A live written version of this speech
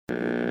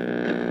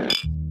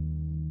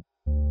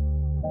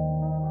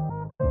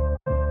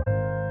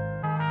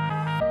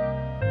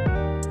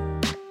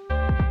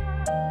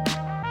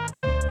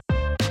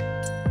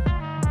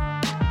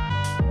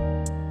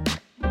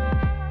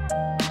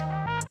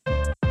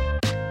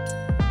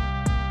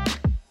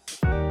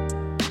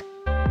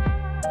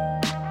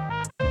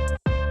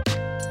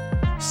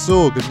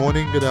So, good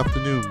morning, good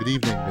afternoon, good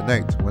evening, good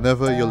night,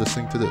 whenever you're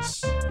listening to this.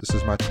 This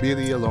is Matt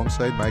Bailey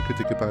alongside my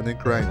critical partner in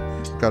crime,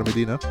 Ricardo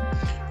Medina,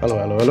 Hello,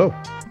 hello, hello.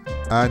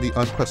 and the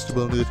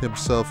unquestionable nerd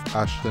himself,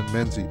 Ashton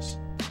Menzies.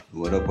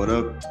 What up, what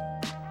up?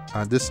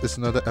 And this is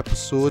another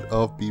episode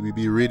of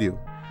BBB Radio.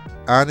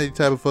 And at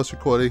the time of us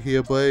recording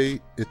here, boy,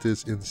 it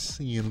is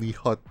insanely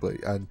hot, boy.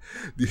 And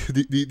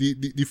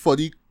the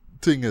funny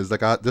thing is,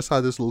 like, I just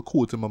had this little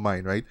quote in my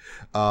mind, right?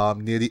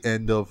 Near the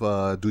end of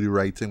Do the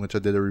Right Thing, which I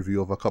did a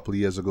review of a couple of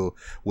years ago,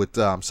 with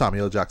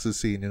Samuel Jackson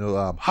saying,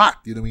 hot,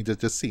 you know what I mean?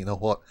 Just saying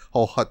how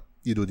hot,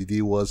 the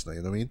day was,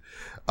 you know what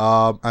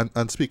I mean?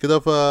 And speaking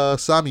of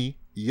Sammy,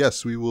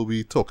 yes, we will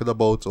be talking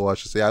about, or I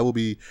should say, I will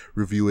be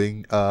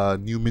reviewing a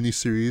new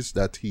miniseries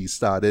that he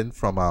starred in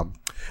from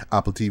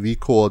Apple TV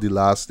called The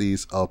Last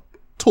Days of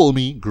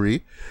Ptolemy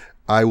Grey.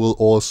 I will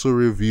also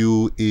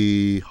review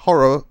a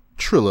horror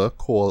thriller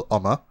called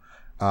Amma,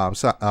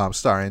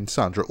 starring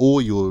Sandra Oh.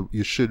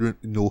 You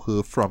should know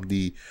her from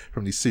the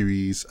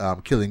series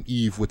Killing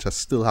Eve, which I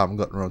still haven't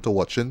gotten around to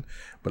watching.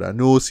 But I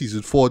know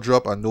season 4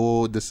 dropped. I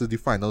know this is the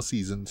final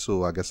season,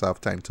 so I guess I have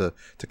time to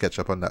catch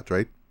up on that,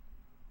 right?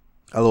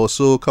 I'll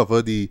also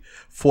cover the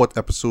 4th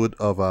episode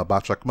of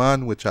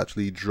Batman, which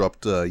actually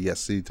dropped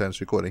yesterday, time's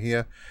recording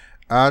here.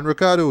 And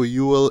Ricardo,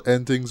 you will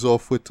end things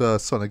off with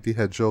Sonic the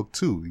Hedgehog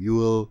 2.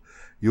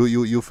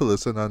 You'll fill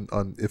us in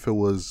on if it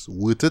was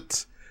worth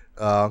it.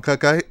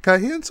 Can I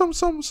hear some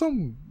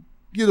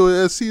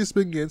I see it's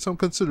been getting some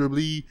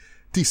considerably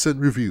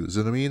decent reviews,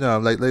 you know what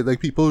I mean? Like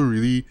people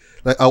really,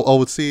 like, I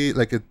would say,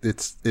 like,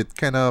 it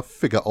kind of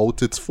figure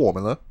out its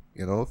formula,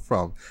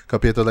 from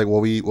compared to like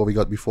what we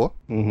got before.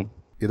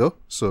 Mm-hmm.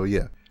 So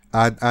yeah,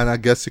 and I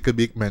guess it could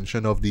make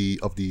mention of the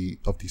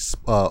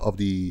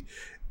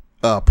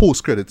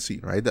post credit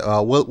scene, right?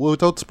 Well,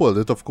 without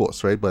spoiling it, of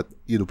course, right? But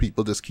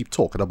people just keep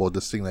talking about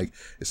this thing like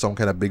it's some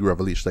kind of big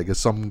revelation, like it's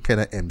some kind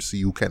of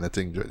MCU kind of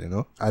thing,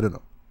 I don't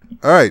know.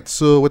 All right,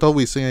 so without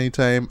wasting any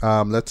time,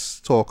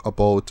 let's talk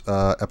about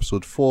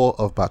episode 4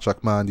 of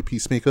Batman, The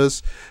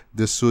Peacemakers.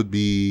 This would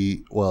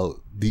be, well,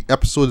 the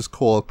episode is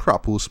called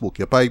Crapo Smoke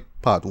Your Pipe,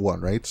 Part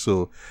 1, right?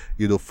 So,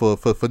 for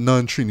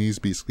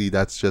non-Trinis, basically,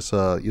 that's just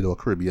a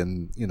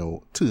Caribbean,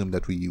 term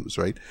that we use,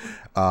 right?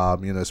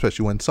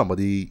 Especially when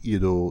somebody,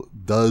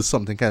 does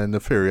something kind of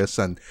nefarious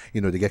and,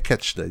 they get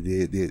catched,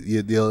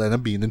 they'll end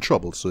up being in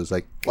trouble. So it's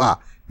like, wow,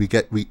 we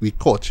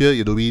caught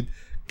you, we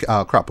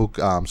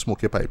Crapo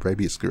Smoke Your Pipe, right?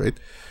 Basically, right?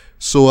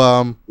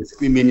 So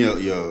Basically mean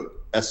your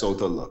S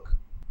out of luck.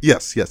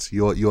 Yes,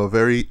 you're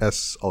very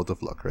S out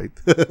of luck, right?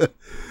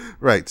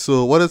 Right.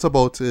 So what it's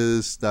about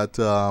is that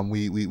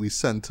we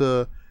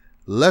center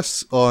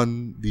less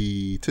on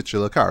the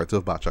titular character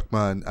of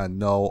Batman and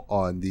now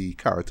on the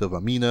character of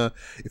Amina.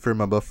 If you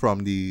remember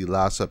from the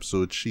last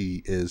episode,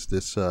 she is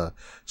this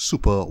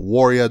super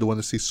warrior. I don't want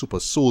to say super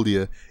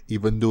soldier,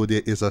 even though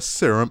there is a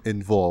serum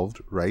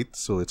involved, right?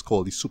 So it's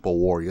called the super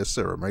warrior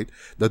serum, right?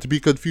 Not to be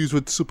confused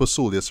with super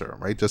soldier serum,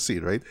 right? Just say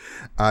it, right?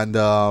 And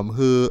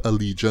her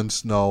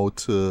allegiance now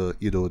to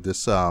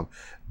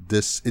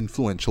this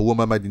influential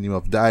woman by the name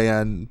of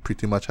Diane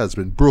pretty much has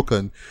been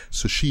broken,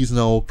 so she's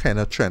now kind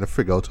of trying to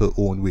figure out her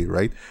own way,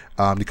 right?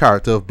 The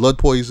character of Blood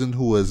Poison,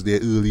 who was there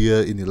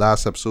earlier in the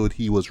last episode,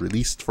 he was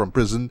released from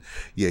prison.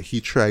 Yeah,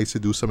 he tries to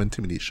do some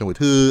intimidation with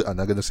her. I'm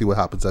not gonna see what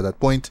happens at that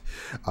point,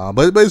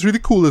 but it's really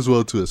cool as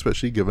well too,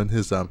 especially given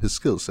his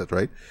skill set,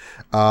 right?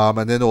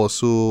 And then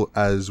also,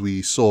 as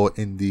we saw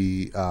in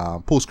the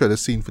post-credit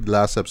scene for the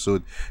last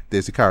episode,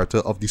 there's the character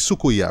of the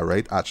Sukuya,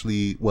 right?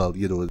 Actually, well,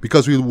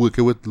 because we're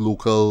working with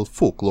local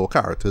folklore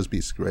characters,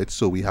 basically, right?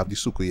 So we have the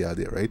Sukuya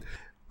there, right?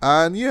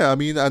 And yeah, I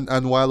mean,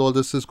 and while all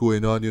this is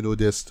going on,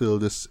 there's still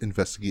this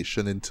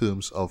investigation in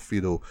terms of,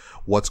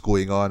 what's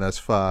going on as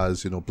far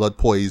as, Blood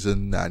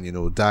Poison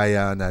and,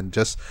 Diane and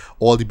just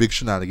all the big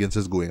shenanigans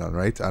is going on,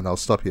 right? And I'll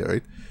stop here,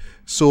 right?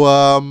 So,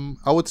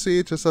 I would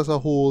say just as a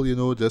whole,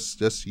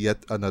 just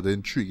yet another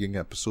intriguing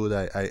episode.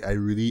 I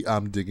really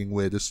am digging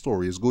where the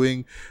story is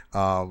going,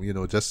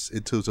 just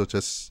in terms of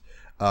just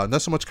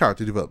not so much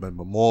character development,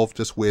 but more of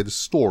just where the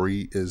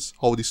story is,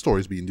 how the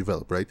story is being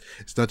developed, right?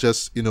 It's not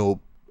just,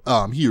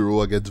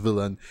 hero against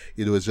villain,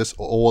 it's just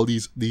all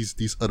these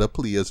other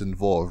players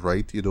involved,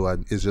 right?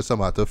 And it's just a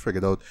matter of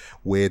figuring out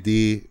where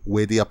they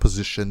are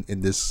positioned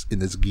in this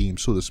game,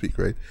 so to speak,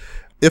 right?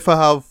 If I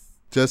have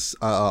just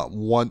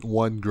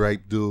one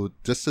gripe, dude,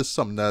 just as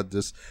something that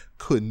just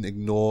couldn't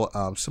ignore,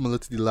 similar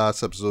to the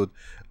last episode,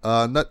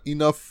 not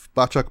enough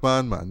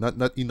Batman, man,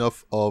 not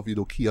enough of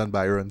Keon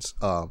Byron's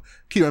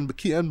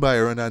Keon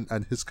Byron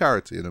and his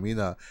character. You know what I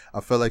mean? I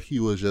felt like he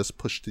was just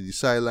pushed to the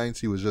sidelines.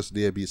 He was just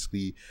there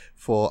basically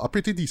for a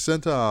pretty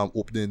decent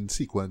opening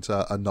sequence,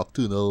 a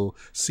nocturnal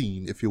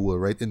scene, if you will,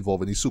 right,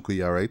 involving the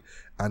Sukuya, right,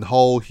 and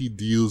how he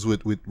deals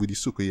with the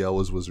Sukuya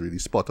was really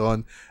spot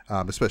on,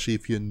 especially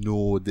if you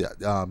know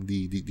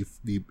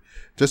the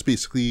just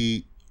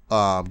basically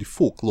the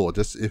folklore,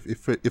 just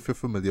if you're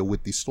familiar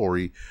with the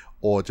story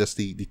or just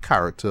the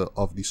character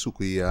of the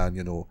Sukuya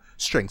and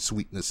strengths,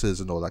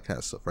 weaknesses, and all that kind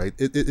of stuff, right?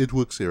 It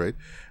works here, right?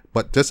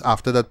 But just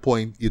after that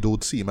point, you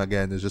don't see him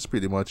again. It's just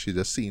pretty much you're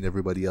just seeing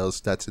everybody else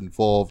that's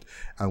involved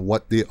and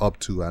what they're up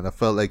to. And I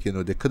felt like,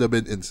 there could have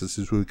been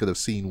instances where we could have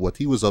seen what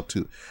he was up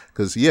to.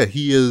 Because, yeah,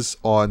 he is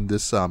on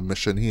this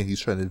mission here.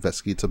 He's trying to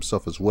investigate some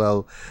stuff as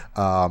well.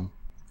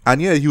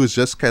 And, yeah, he was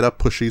just kind of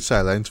pushing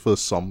sidelines for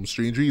some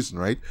strange reason,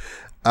 right?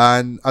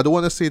 And I don't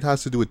want to say it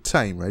has to do with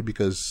time, right?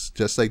 Because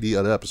just like the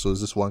other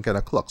episodes, this one kind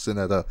of clocks in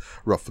at a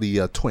roughly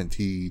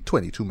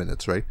 22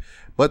 minutes, right?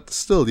 But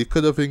still, they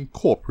could have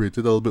incorporated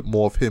a little bit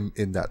more of him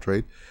in that,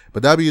 right?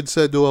 But that being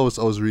said, though, I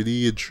was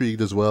really intrigued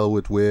as well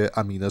with where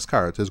Amina's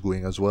character is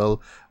going as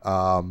well.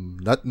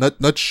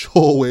 Not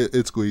sure where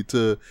it's going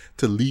to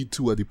lead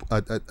to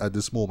at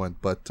this moment,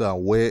 but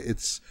where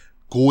it's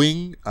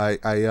going, I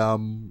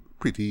am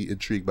pretty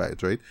intrigued by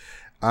it, right?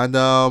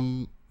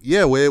 And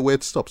yeah, where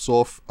it stops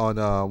off on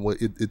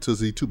it was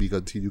the to be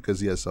continued,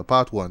 because yes,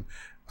 part one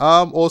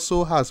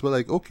also has, but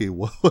like, okay,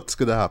 what's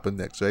gonna happen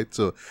next, right?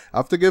 So I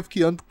have to give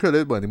Keon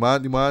credit, but the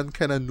man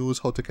kind of knows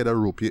how to kind of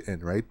rope you in,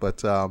 right? But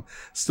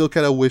still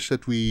kind of wish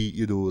that we,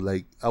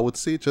 like, I would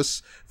say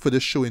just for the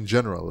show in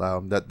general,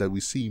 that we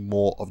see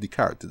more of the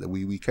character, that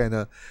we kind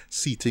of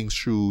see things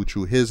through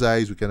his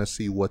eyes. We kind of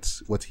see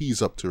what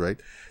he's up to, right?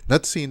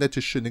 Not saying that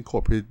you shouldn't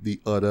incorporate the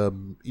other,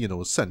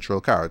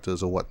 central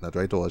characters or whatnot,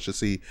 right? Or I should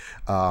say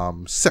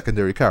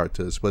secondary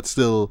characters, but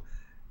still,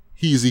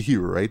 he's the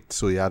hero, right?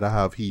 So you had to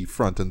have he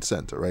front and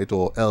center, right?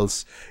 Or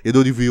else, the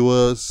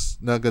viewers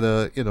not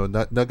gonna,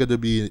 not gonna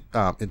be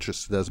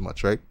interested as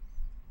much, right?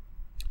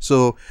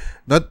 So,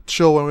 not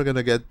sure when we're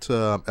gonna get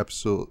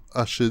episode.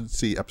 I should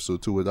say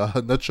episode 2.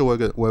 Not sure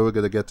where we're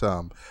gonna get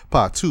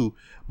part 2.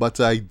 But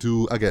I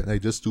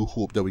just do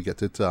hope that we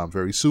get it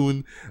very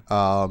soon.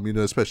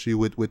 Especially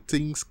with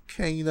things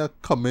kind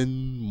of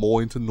coming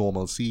more into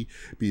normalcy,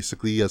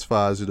 basically, as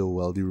far as, the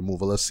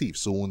removal of safe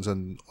zones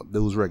and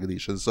those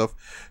regulations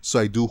stuff. So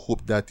I do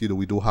hope that,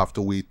 we don't have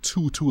to wait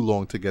too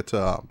long to get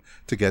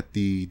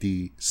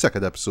the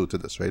second episode to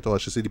this, right? Or I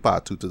should say the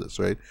part 2 to this,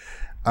 right?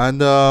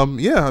 And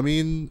yeah, I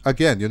mean,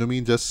 again,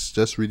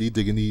 just really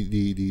digging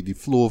the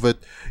flow of it,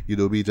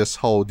 just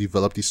how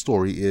developed the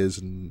story is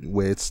and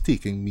where it's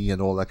taking me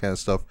and all that kind of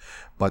stuff.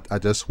 But I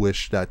just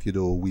wish that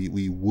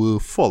we were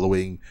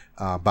following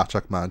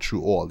Batroc Man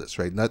through all this,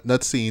 right?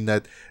 Not saying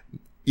that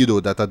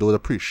that I don't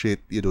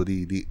appreciate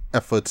the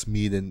efforts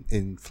made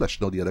in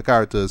fleshing out the other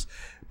characters,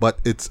 but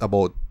it's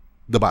about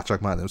the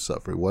Batroc Man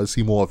himself, right? We'll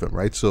see more of him,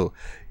 right? So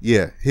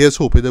yeah, here's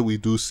hoping that we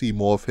do see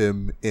more of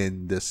him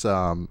in this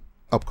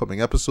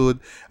upcoming episode.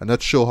 I'm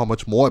not sure how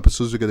much more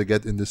episodes we're gonna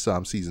get in this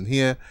season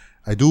here.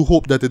 I do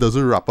hope that it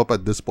doesn't wrap up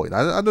at this point.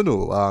 I don't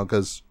know,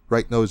 because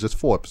right now it's just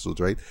 4 episodes,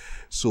 right?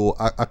 So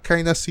I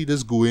kind of see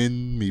this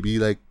going maybe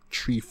like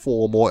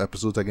 3-4 more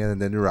episodes again,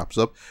 and then it wraps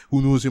up.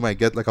 Who knows, you might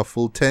get like a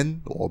full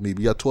 10 or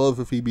maybe a 12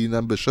 if he being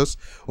ambitious,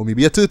 or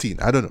maybe a 13.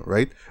 I don't know,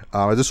 right?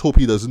 I just hope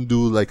he doesn't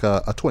do like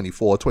a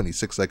 24 or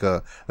 26 like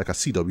a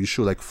CW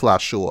show like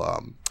Flash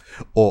or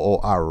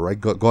Arrow, right?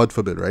 God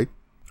forbid, right?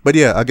 But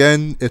yeah,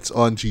 again, it's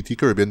on GT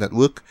Caribbean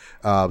Network.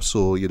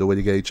 So, when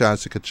you get a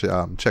chance, you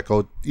can check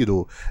out,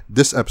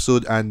 this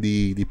episode and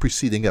the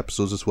preceding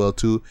episodes as well,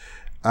 too.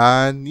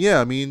 And yeah,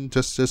 I mean,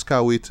 just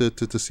can't wait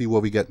to see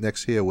what we get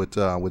next here with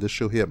the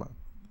show here, man.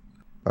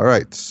 All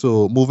right,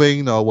 so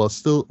moving now, more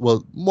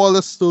or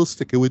less still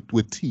sticking with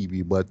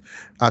TV, but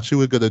actually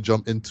we're going to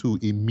jump into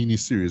a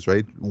mini-series,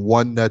 right?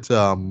 One that,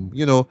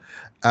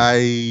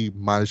 I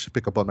managed to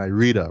pick up on my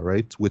radar,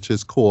 right? Which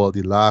is called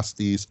The Last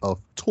Days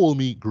of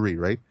Ptolemy Grey,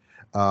 right?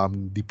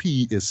 The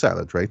P is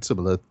silent, right?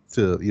 Similar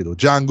to,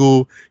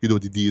 Django, the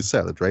D is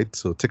silent, right?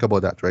 So think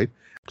about that, right?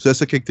 So just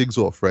to kick things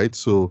off, right?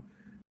 So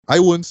I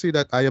wouldn't say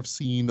that I have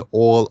seen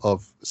all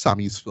of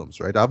Sammy's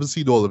films, right? I haven't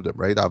seen all of them,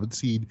 right? I haven't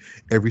seen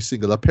every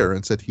single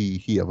appearance that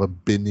he ever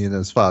been in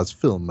as far as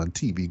film and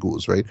TV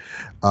goes, right?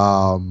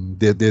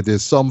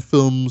 There's some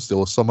films, there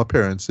were some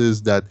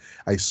appearances that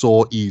I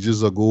saw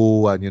ages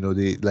ago, and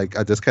they like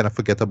I just kind of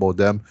forget about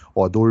them,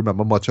 or I don't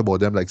remember much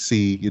about them, like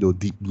say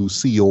Deep Blue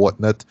Sea or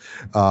whatnot.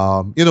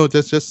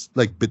 Just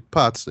like bit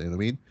parts, you know what I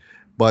mean?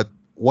 But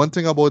one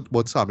thing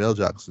about Samuel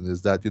Jackson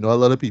is that a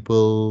lot of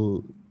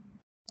people.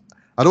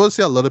 I don't want to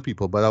say a lot of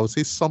people, but I would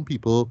say some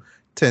people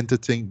tend to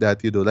think that,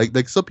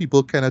 like some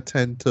people kind of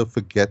tend to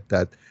forget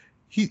that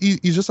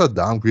he's just a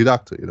damn great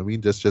actor, you know what I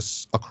mean?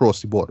 Just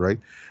across the board, right?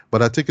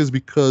 But I think it's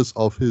because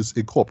of his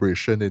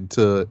integration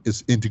into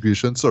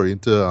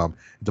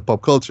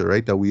pop culture,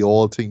 right? That we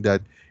all think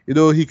that,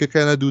 he could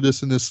kind of do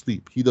this in his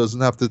sleep. He doesn't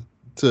have to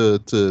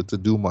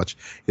do much.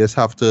 He just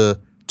have to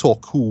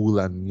talk cool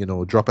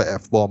and drop a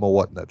F-bomb or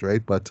whatnot,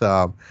 right? But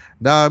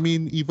I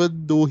mean,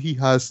 even though he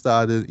has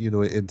started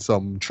in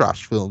some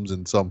trash films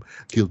and some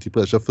guilty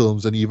pleasure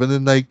films, and even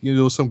in like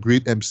some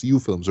great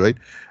MCU films, right?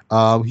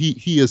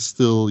 He is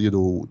still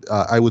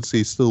I would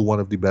say still one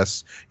of the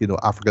best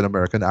African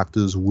American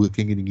actors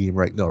working in the game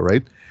right now,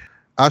 right?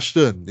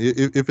 Ashton,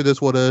 if it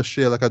is want to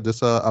share like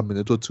just a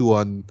minute or two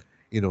on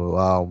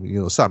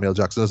Samuel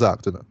Jackson as an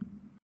actor now.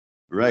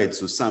 Right.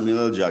 So Samuel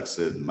L.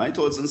 Jackson. My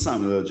thoughts on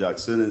Samuel L.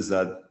 Jackson is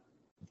that,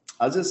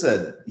 as I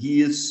said,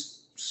 he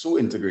is so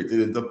integrated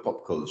into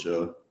pop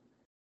culture.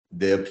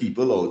 There are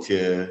people out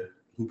here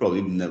who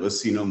probably never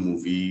seen a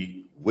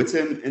movie with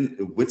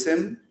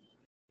him,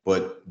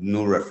 but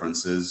no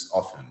references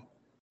of him,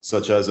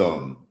 such as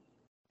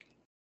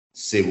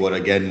Say What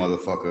Again,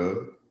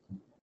 Motherfucker,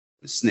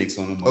 Snakes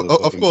on a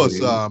Motherfucking Of course,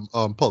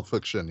 Plane. Pulp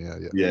Fiction, yeah.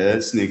 Yeah,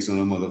 Snakes on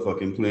a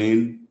Motherfucking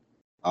Plane.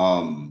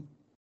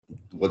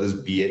 What does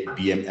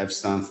BMF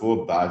stand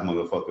for? Bad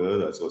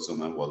Motherfucker. That's what's on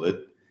my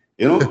wallet.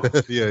 You know?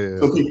 yeah.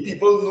 So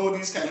people know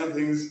these kind of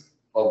things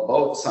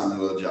about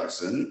Samuel L.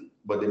 Jackson,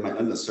 but they might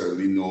not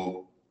necessarily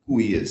know who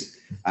he is.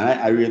 And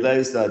I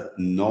realize that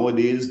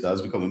nowadays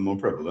that's becoming more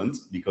prevalent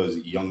because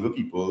younger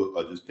people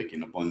are just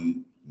picking up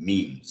on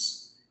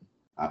memes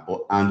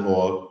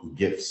or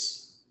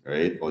GIFs,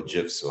 right? Or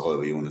GIFs, or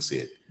however you want to say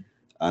it.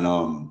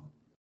 And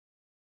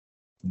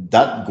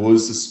that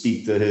goes to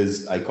speak to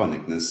his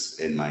iconicness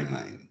in my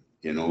mind,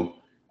 you know?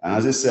 And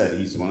as I said,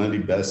 he's one of the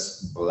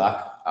best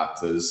Black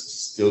actors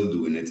still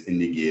doing it in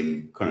the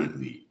game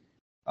currently.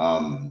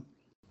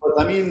 But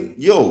I mean,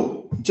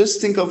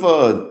 just think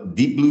of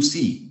Deep Blue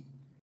Sea.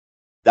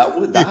 That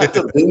had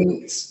to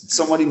been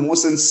some of the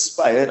most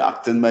inspired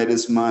acting by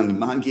this man. The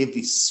man gave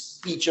the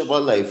speech of a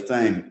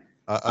lifetime.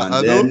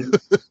 And then,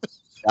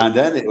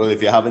 well,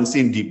 if you haven't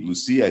seen Deep Blue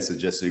Sea, I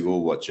suggest you go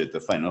watch it to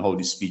find out how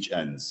the speech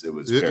ends. It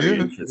was very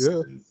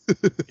interesting. Yeah,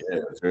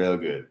 it was real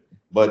good.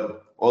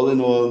 But all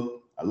in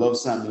all, I love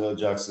Samuel L.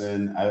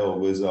 Jackson. I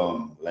always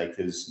like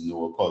his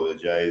no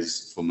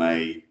apologize for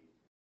my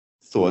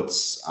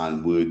thoughts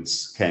and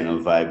words kind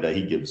of vibe that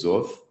he gives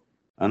off.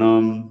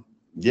 And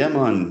yeah,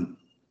 man,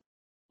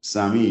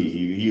 Sammy,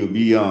 he'll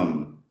be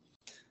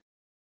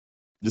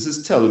this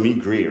is Ptolemy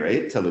Gray,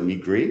 right? Ptolemy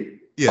Gray.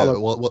 Yeah,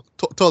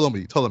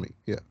 Ptolemy,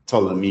 yeah.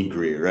 Ptolemy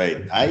Gray,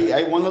 right.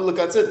 I want to look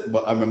at it,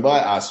 but I remember I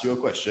asked you a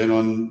question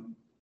on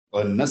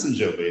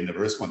Messenger, but you never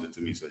responded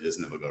to me, so I just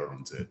never got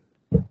around to it.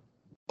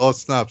 Oh,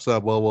 snap.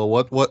 Well,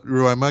 what,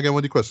 remind me again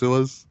what the question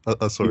was?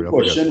 Sorry, the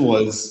question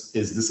was,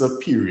 is this a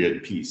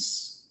period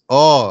piece?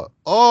 Oh,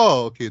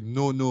 okay.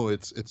 No,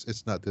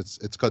 it's not.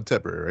 It's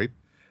contemporary,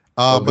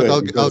 right? But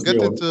I'll get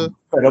into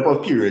fed up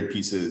of period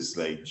pieces,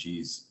 like,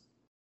 geez.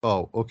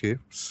 Oh, okay.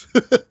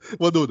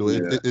 Well, no,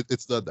 yeah.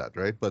 It's not that,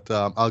 right? But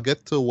I'll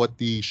get to what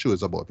the show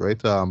is about,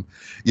 right?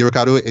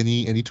 Ricardo,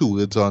 any 2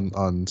 words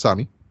on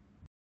Sammy?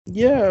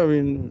 Yeah, I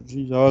mean,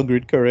 he's a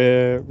great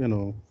career, you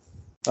know.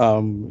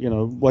 One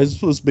of his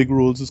first big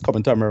roles is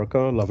Coming to America.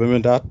 Love him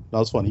in that. That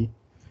was funny.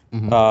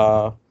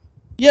 Mm-hmm.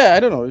 Yeah,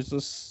 I don't know. It's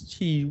just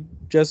he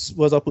just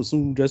was a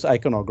person who just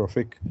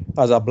iconographic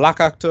as a Black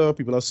actor.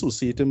 People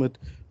associate him with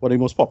one of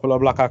the most popular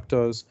Black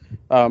actors.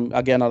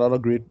 Again, another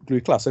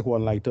great classic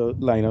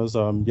one-liners.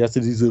 Yes,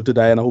 they deserve to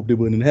die, and I hope they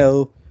burn in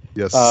hell.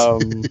 Yes.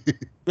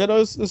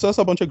 It's just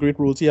a bunch of great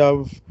roles. You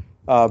have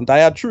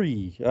Dyad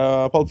Tree,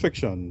 Pulp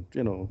Fiction.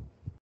 You know,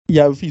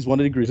 he's one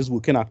of the greatest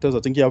working actors.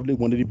 I think you have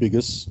one of the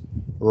biggest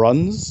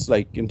runs,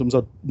 like in terms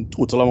of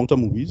total amount of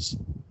movies.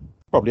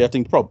 Probably, I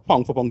think,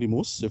 pound for pound the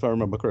most, if I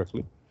remember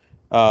correctly.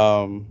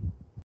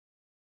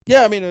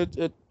 Yeah, I mean,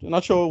 I'm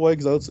not sure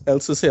what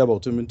else to say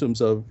about him in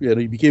terms of,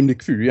 he became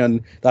Nick Fury,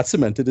 and that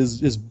cemented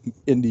his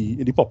in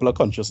the popular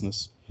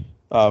consciousness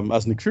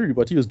as Nick Fury.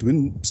 But he was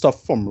doing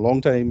stuff from a long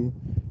time.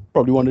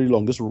 Probably one of the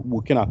longest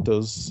working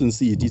actors since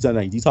the 80s and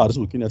 90s, hardest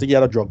working. I think he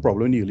had a drug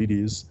problem in the early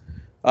days.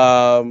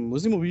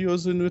 Was the movie he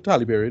was in with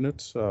Halle Berry in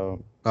it?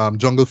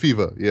 Jungle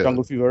Fever, yeah.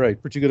 Jungle Fever,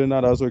 right. Pretty good in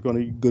that. That was like one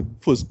of the good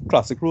first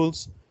classic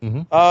roles.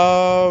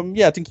 Mm-hmm.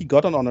 Yeah, I think he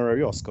got an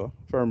honorary Oscar,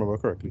 if I remember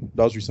correctly.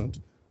 That was recent.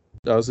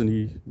 That was in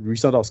the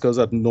recent Oscars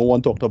that no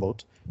one talked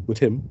about with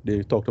him.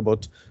 They talked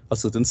about a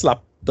certain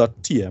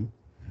slap.tm.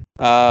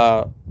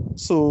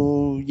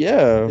 So,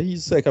 yeah,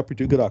 he's like a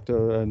pretty good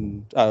actor,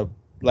 and I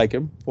like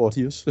him for what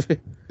he is.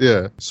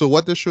 Yeah. So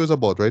what this show is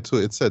about, right? So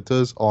it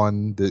centers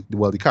on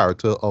the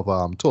character of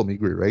Ptolemy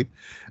Gray,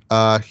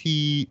 right?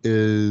 He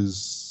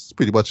is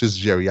pretty much just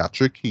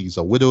geriatric. He's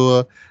a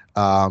widower.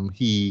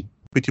 He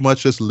pretty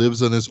much just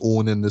lives on his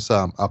own in this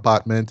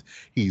apartment.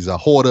 He's a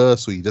hoarder,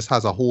 so he just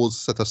has a whole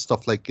set of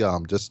stuff like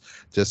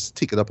just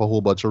taking up a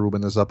whole bunch of room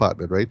in his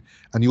apartment, right?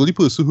 And the only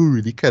person who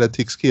really kind of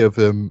takes care of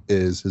him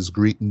is his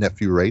great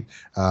nephew, right?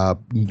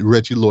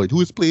 Reggie Lloyd,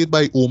 who is played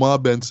by Omar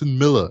Benson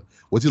Miller.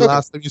 Was the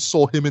last time you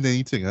saw him in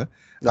anything, huh?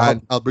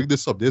 And I'll bring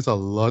this up. There's a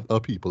lot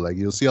of people, like,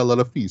 you'll see a lot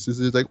of faces.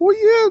 It's like, oh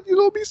yeah,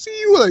 we see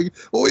you. Like,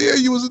 oh yeah,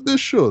 you was in this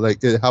show. Like,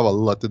 they have a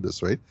lot of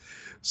this, right?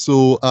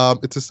 So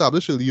it's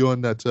established early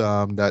on that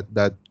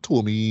that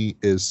Ptolemy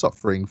is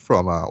suffering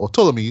from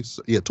Ptolemy,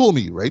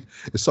 right?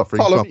 Is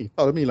suffering from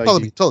Ptolemy, like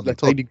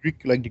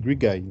the Greek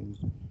guy.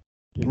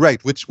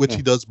 Right, which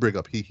he does bring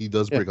up. He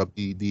does bring up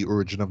the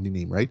origin of the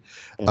name, right?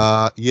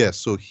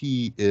 So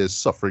he is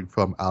suffering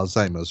from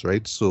Alzheimer's,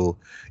 right? So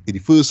in the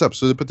first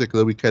episode in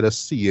particular, we kind of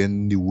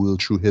seeing the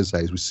world through his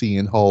eyes. We're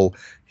seeing how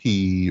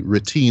he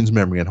retains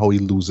memory and how he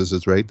loses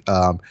it, right?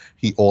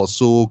 He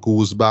also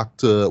goes back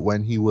to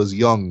when he was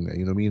young,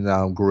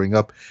 growing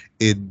up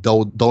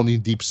down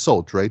in deep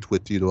south, right?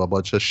 With, a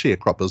bunch of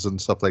sharecroppers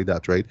and stuff like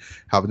that, right?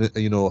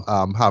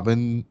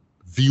 Having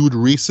viewed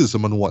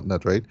racism and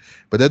whatnot, right?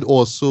 But then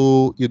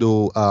also,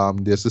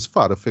 there's this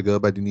father figure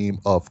by the name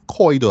of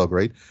Coy Dog,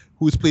 right?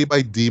 Who is played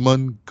by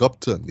Damon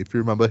Gupton. If you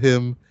remember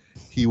him,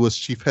 he was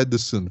Chief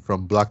Henderson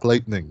from Black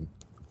Lightning.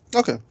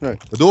 Okay, right.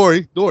 But don't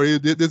worry,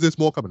 there's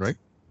more coming, right?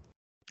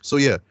 So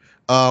yeah.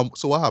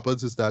 So what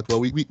happens is that, well,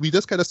 we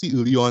just kind of see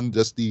early on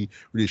just the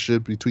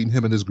relationship between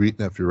him and his great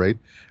nephew, right?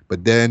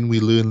 But then we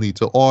learn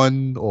later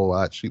on,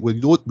 or actually, well,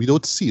 we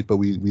don't see it, but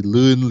we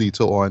learn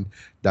later on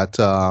that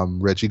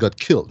Reggie got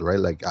killed, right?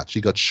 Like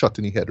actually got shot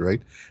in the head,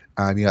 right?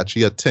 And he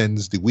actually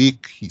attends the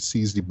wake. He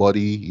sees the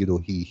body.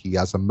 He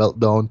has a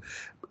meltdown.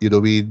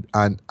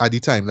 And at the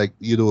time, like,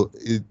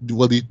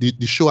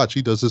 the show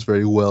actually does this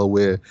very well,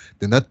 where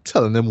they're not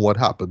telling him what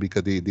happened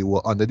because they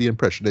were under the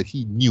impression that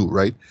he knew,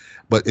 right?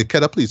 But it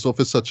kind of plays off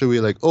in such a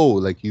way, like, oh,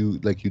 like you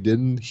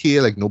didn't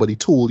hear, like nobody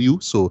told you.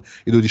 So,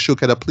 the show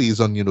kind of plays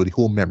on, the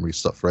whole memory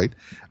stuff, right?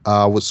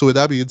 So with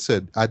that being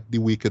said, at the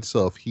wake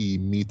itself, he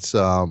meets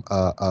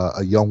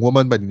a young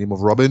woman by the name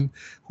of Robin,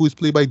 who is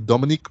played by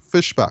Dominique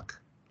Fishback.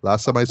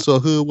 Last time I saw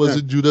her was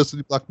in Judas and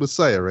the Black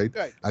Messiah, right?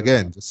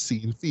 Again, just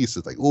seeing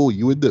faces, like, oh,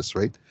 you in this,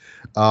 right?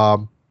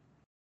 And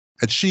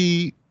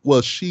she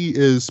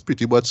is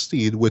pretty much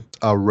stayed with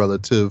a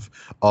relative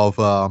of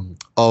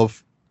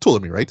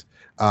Ptolemy, right?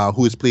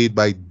 Who is played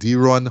by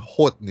Deron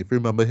Horton. If you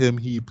remember him,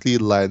 he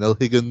played Lionel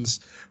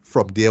Higgins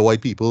from Dear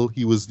White People.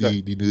 He was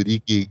the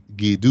nerdy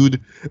gay dude.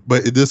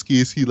 But in this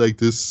case, he like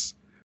this,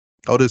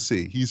 how to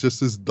say, he's just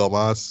this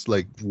dumbass,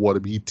 like,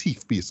 wannabe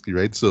thief, basically,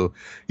 right? So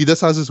he just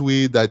has this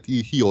way that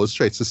he always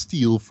tries to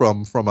steal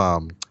from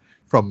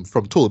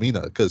Ptolemy,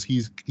 because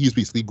he's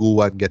basically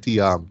go and get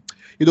the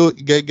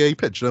get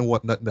pension and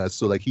whatnot.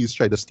 So like he's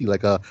trying to steal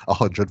like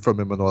 100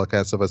 from him and all that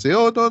kind of stuff. I say,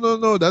 oh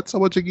no, that's how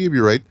much I gave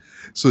you, right?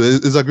 So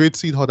it's a great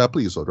scene how that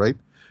plays out, right?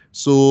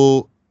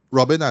 So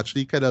Robin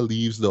actually kind of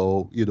leaves,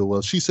 though.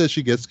 Well, she says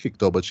she gets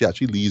kicked out, but she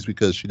actually leaves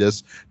because she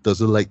just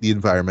doesn't like the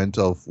environment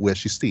of where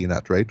she's staying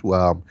at, right?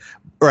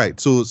 Right.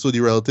 So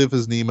the relative,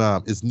 his name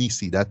is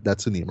Nisi.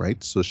 That's her name,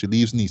 right? So she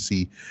leaves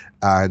Nisi,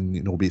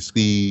 and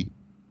basically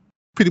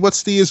pretty much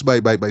stays by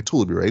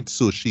Toby, right?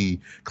 So she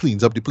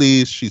cleans up the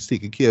place, she's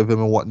taking care of him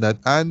and whatnot,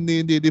 and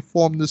they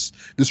form this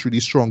really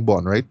strong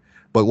bond, right?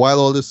 But while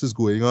all this is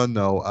going on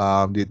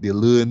now, they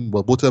learn,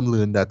 well, both of them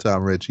learn that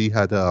Reggie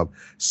had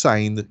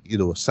signed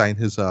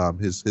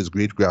his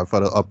great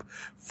grandfather up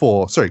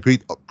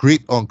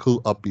great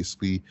uncle up,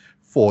 basically,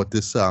 for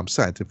this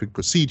scientific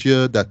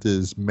procedure that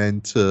is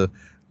meant to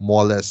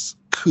more or less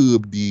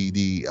curb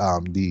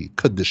the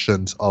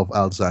conditions of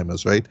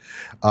Alzheimer's, right?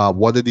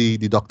 One of the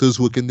doctors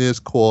working there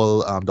is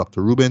called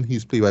Dr. Ruben.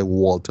 He's played by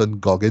Walton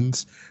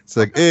Goggins. It's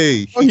like,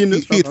 hey,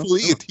 Hateful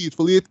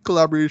Eight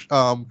collaboration,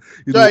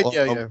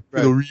 reunion.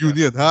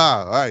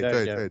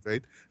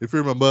 Right. If you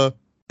remember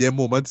their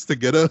moments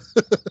together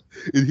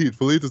in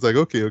Hateful Eight, it's like,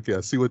 okay,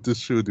 I see what this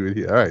show doing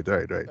here. All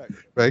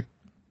right.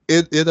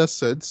 In a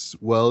sense,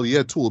 well,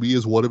 yeah, Toby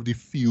is one of the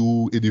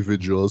few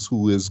individuals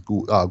who is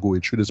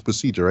going through this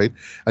procedure, right?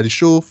 And the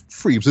show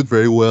frames it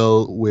very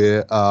well,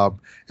 where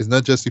it's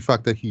not just the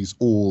fact that he's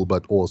old,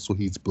 but also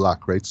he's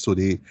black, right? So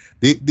they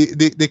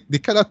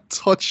kind of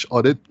touch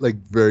on it like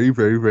very,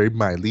 very, very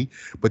mildly,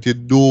 but you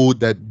know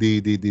that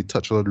they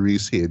touch on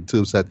race here in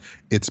terms that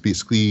it's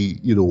basically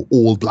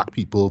old black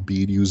people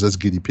being used as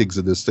guinea pigs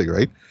in this thing,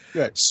 right?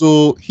 Right.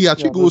 So he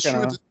actually goes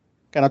through it.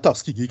 Kind of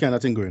Tuskegee kind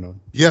of thing going on.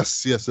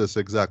 Yes,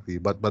 exactly.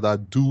 But I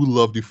do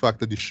love the fact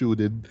that the show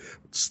did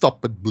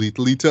stop and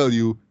blatantly tell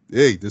you,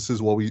 hey, this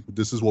is what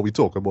we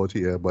talk about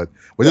here. But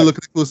when you look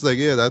at it close, like,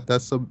 yeah,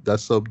 that's some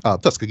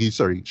Tuskegee,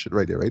 sorry, shit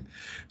right there, right?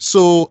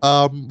 So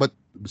but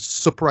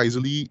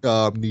surprisingly,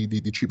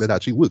 the treatment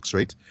actually works,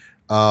 right?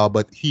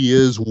 But he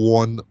is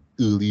warned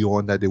early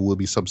on that there will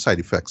be some side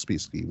effects,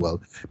 basically. Well,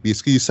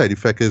 basically the side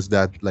effect is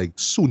that, like,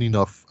 soon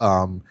enough,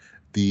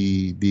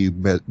 the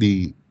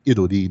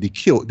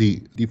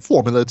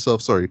formula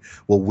itself,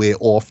 will wear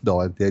off now,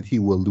 and then he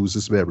will lose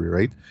his memory,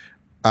 right?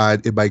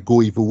 And it might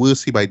go even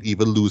worse. He might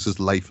even lose his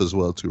life as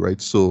well, too,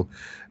 right? So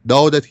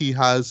now that he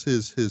has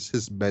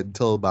his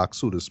mental back,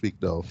 so to speak,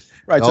 now,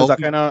 right? So it's a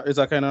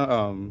kind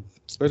of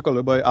it's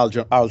called by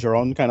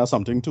Algeron kind of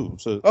something too.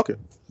 So okay,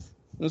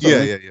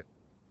 yeah.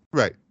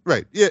 Right.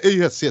 Yeah,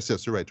 yes,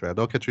 you're right.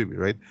 Don't catch me,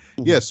 right?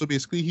 Mm-hmm. Yeah. So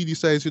basically, he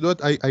decides, you know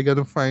what, I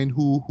gotta find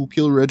who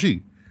killed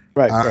Reggie.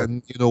 Right.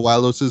 And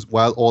while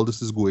all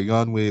this is going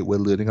on, we're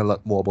learning a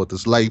lot more about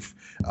his life,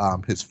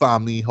 his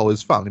family, how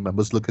his family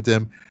members look at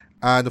him,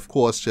 and of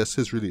course just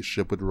his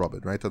relationship with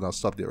Robin, right? And I'll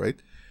stop there, right?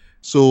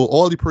 So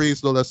all the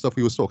praise and all that stuff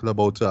we was talking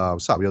about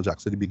Samuel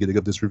Jackson at the beginning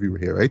of this review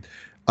here, right?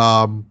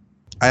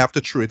 I have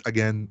to throw it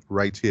again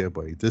right here,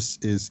 boy. This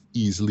is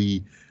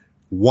easily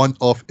one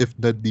of, if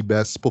not the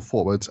best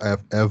performance I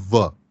have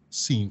ever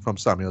seen from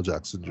Samuel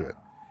Jackson, Dread.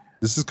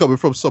 This is coming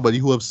from somebody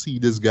who have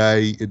seen this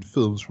guy in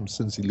films from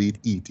since the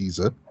late 80s.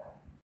 And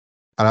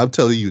I'm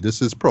telling you,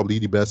 this is probably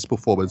the best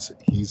performance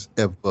he's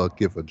ever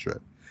given, Dread.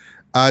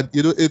 And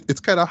it's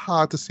kind of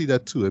hard to see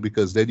that too,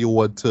 because then you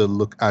want to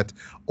look at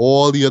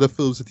all the other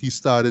films that he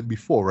started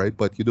before, right?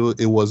 But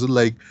it wasn't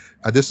like,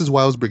 and this is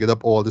why I was bringing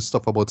up all this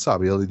stuff about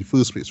Samuel in the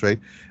first place, right?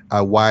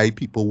 Why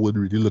people would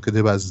really look at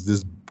him as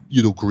this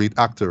great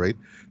actor, right?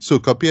 So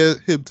compare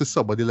him to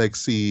somebody like,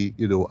 say,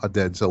 a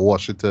Denzel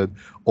Washington,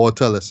 or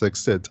to a lesser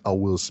extent a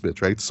Will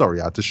Smith, right? Sorry,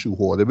 I had to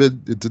shoehorn him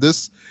into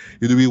this,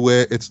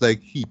 where it's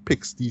like he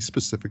picks these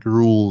specific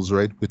roles,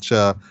 right, which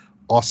are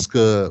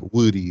Oscar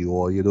worthy,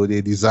 or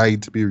they're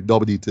designed to be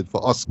nominated for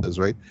Oscars,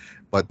 right?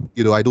 But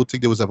I don't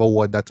think there was ever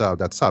one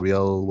that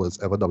Samuel was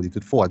ever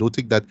nominated for. I don't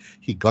think that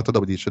he got a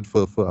nomination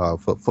for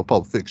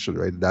Pulp Fiction,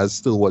 right? That's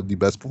still one of the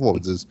best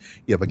performances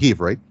he ever gave,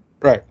 right?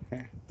 Right.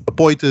 The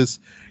point is,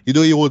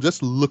 you will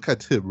just look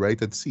at him,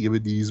 right, and see him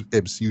in these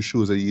MCU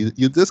shows, and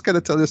you just kind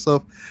of tell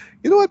yourself,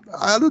 you know what,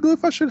 I don't know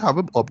if I should have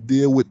him up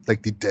there with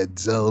like the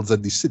Denzels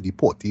and the Sidney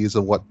Poitiers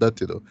and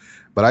whatnot,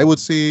 But I would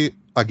say,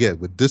 again,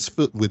 with this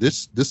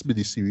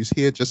miniseries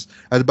here,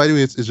 and by the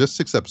way, it's just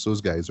 6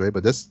 episodes, guys, right?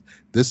 But this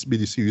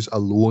miniseries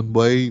alone,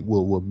 boy,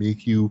 will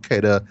make you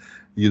kind of,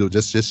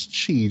 just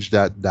change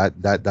that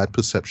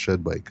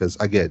perception, boy. Because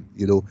again,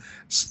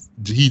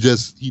 he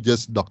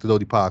just knocked it out of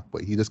the park,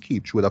 but he just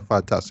came through with a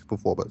fantastic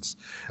performance.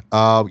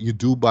 You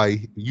do buy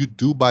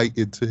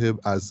into him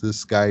as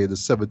this guy in the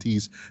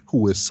 70s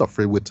who is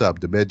suffering with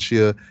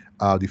dementia.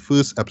 The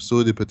first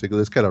episode in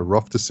particular is kind of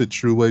rough to sit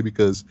through, boy,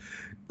 because.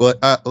 But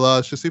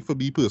I should say for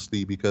me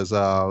personally, because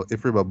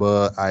if you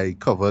remember, I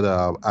covered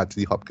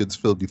Anthony Hopkins'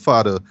 film The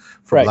Father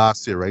from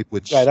last year, right?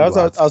 Which I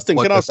was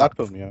thinking of that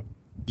film, yeah.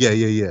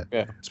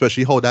 Yeah.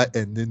 Especially how that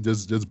ending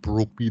just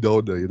broke me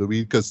down there, you know what I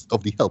mean? Because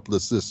of the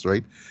helplessness,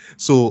 right?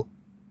 So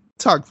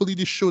thankfully,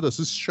 this show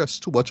doesn't stress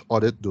too much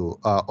on it, though,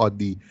 on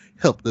the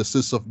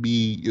helplessness of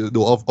me,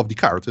 of the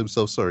character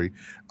himself, sorry,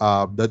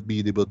 not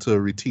being able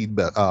to retain,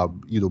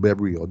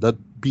 memory, or not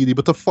being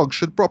able to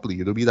function properly,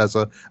 you know what I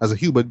mean, as a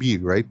human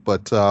being, right?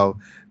 But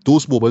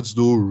those moments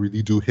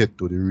really do hit,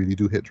 though. They really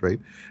do hit, right?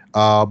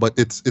 But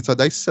it's a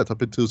nice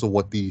setup in terms of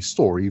what the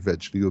story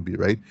eventually will be,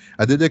 right?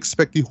 I didn't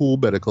expect the whole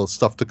medical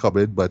stuff to come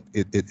in, but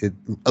it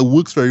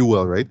works very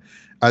well, right?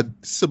 And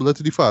similar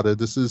to The Father,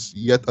 this is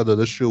yet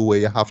another show where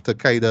you have to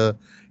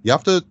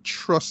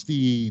trust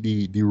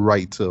the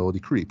writer or the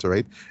creator,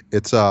 right?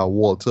 It's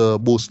Walter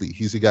Mosley.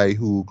 He's the guy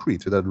who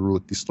created and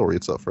wrote the story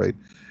itself, right?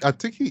 I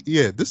think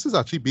this is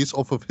actually based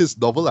off of his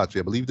novel,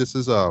 actually. I believe this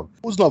is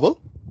whose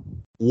novel?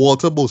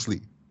 Walter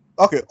Mosley.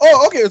 Okay.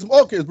 Oh, okay. It's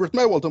written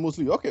by Walter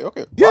Mosley. Okay.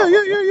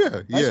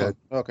 Yeah. Nice.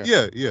 Okay.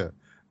 Yeah.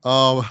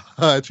 I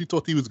actually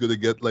thought he was gonna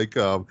get like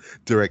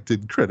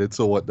directing credits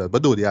or whatnot,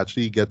 but no, they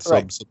actually get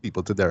some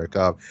people to direct.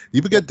 You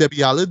even get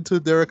Debbie Allen to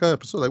direct an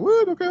episode. Like,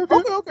 what?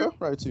 Okay.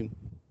 Right, soon.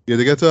 Yeah,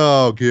 they get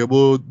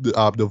Guillermo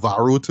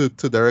Navarro to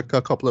direct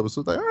a couple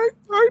episodes. Like, all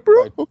right,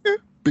 bro. Right. Okay,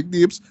 big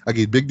names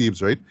again, big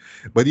names, right?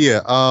 But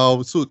yeah,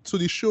 so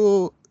the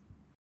show.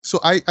 So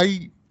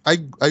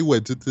I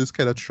went into this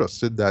kind of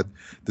trusted that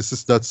this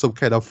is not some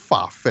kind of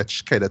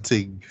far-fetched kind of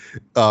thing,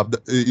 not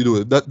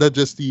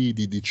just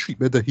the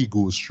treatment that he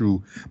goes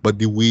through, but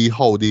the way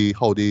how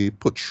they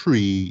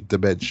portray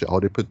dementia, how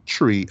they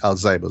portray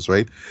Alzheimer's,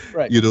 right?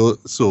 Right.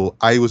 So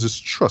I was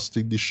just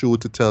trusting the show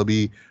to tell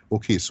me,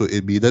 okay, so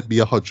it may not be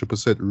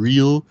 100%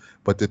 real,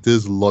 but it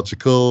is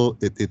logical.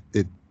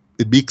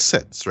 It makes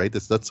sense, right?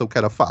 It's not some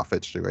kind of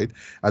far-fetched thing, right?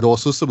 And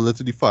also similar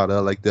to The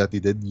Father, like that, they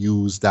didn't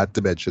use that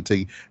dementia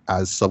thing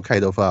as some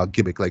kind of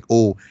gimmick, like,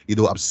 oh,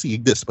 I'm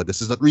seeing this, but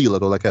this is not real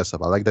and all that kind of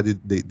stuff. I like that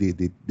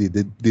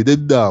they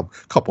didn't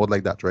come out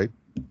like that, right?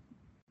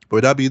 But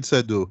with that being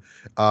said, though,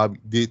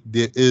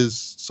 there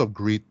is some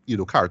great,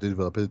 character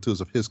development in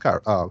terms of his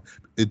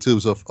in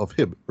terms of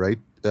him, right?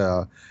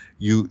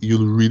 You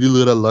really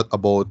learn a lot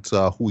about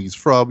who he's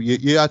from.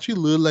 You actually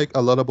learn like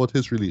a lot about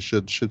his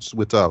relationships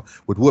with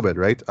women,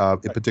 right?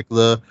 In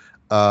particular,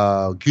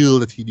 girl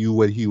that he knew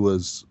when he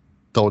was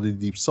down in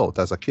the Deep South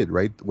as a kid,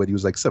 right? When he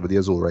was like 7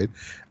 years old, right?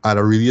 And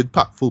a really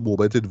impactful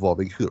moment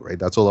involving her, right?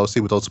 That's all I'll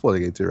say without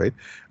spoiling it, right?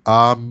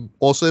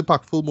 Also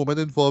impactful moment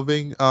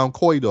involving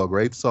Coy Dog,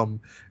 right?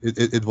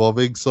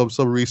 Involving some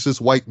racist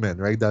white men,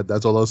 right?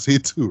 That's all I'll say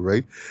too,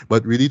 right?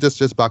 But really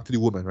just back to the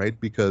woman, right?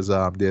 Because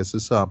there's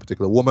this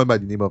particular woman by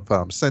the name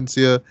of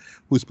Cynthia,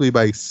 who's played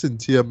by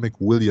Cynthia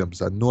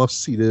McWilliams. I know I've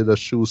seen it in a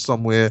show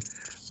somewhere.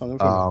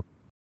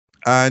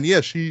 And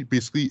yeah, she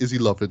basically is the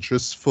love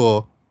interest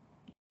for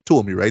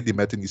Tommy, right? They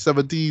met in the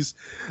 70s,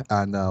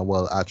 and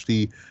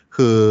actually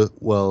her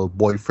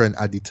boyfriend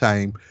at the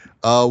time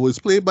was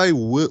played by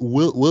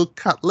Will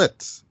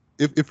Catlett.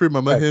 If you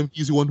remember him,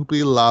 he's the one who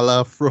played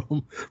Lala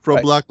from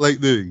Black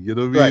Lightning. You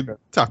know what I mean?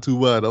 Tattoo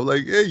man. I'm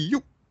like, hey,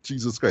 you,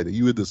 Jesus Christ,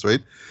 you with this,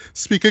 right?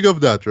 Speaking of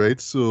that, right?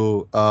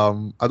 So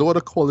I don't want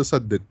to call this a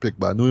nitpick,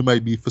 but I know it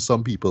might be for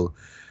some people.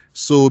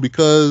 So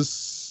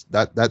because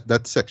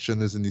that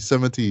section is in the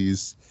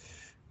 70s,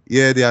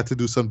 yeah, they had to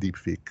do some deep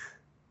fake.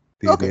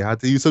 They had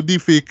to use some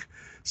deepfake.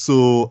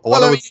 So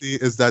what I would say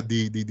is that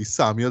the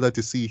Samuel that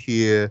you see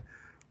here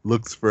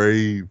looks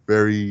very,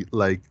 very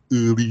like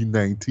early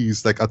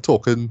 90s. Like I'm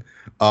talking,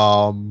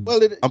 Well,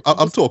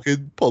 I'm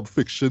talking Pulp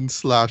Fiction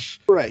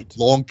 / right,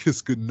 Long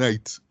Kiss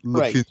Goodnight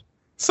looking right.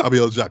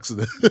 Samuel Jackson.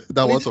 That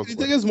I mean, was the talking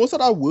thing about. is, most of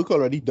that work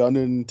already done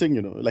in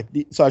thing, like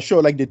so I'm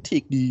sure like they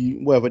take the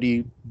whatever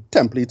the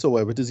templates or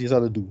whatever it is he's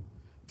had to do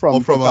Oh,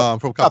 from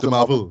Captain Captain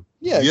Marvel. Marvel.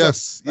 Yeah, exactly.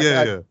 Yes, Like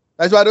yeah, yeah.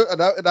 that's why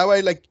that why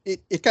like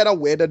it kind of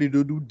weird that they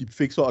don't do deep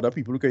fakes for other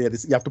people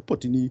because you have to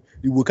put in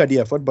the work and the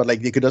effort, but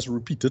like they could just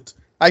repeat it.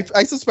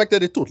 I suspect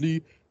that they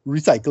totally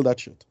recycle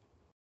that shit.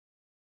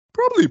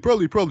 Probably.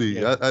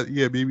 Yeah.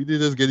 Yeah, maybe they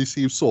just get the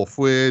same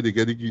software. They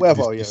get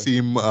Whatever, the yeah.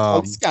 same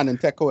All the scanning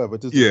tech, however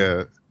it is.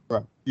 yeah.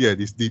 Right. Yeah,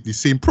 the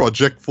same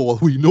project for all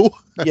we know.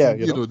 Yeah,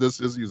 And, this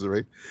is user,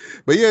 right?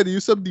 But yeah, they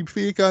use some deep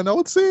fake, and I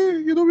would say,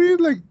 you know what I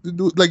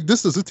mean? Like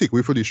this doesn't take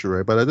away from the show,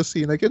 right? But I just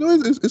saying, like,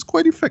 it's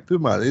quite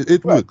effective, man.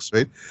 It Right. works,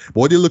 right?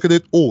 But when you look at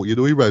it, he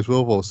reminds me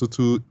of also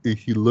too.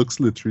 He looks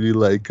literally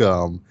like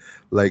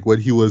when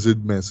he was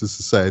in Men's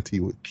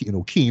Society with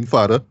Keen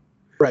Father.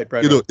 Right.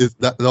 It's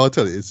that. I'll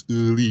tell you, it's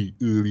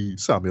early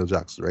Samuel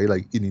Jackson, right?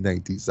 Like in the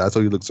 90s. That's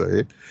how he looks,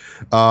 right?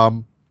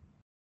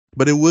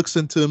 But it works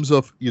in terms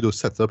of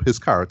set up his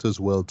character as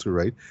well too,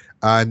 right?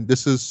 And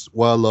this is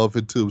what I love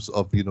in terms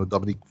of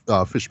Dominique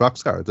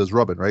Fishback's character as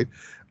Robin, right?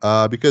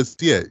 Because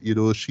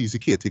she's a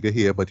caretaker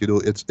here, but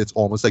it's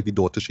almost like the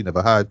daughter she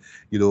never had.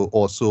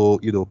 Also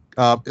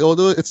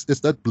although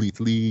it's not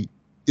blatantly,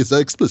 it's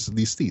not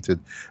explicitly stated,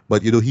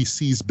 but he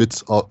sees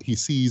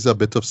a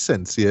bit of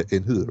sense here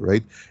in her,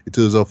 right? In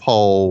terms of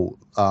how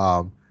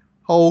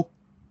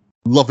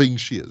loving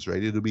she is,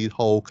 right? It'll be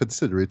how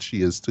considerate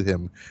she is to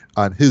him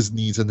and his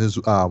needs and his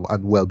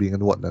and well-being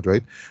and whatnot,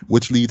 right?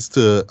 Which leads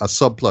to a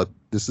subplot.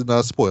 This is not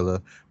a spoiler,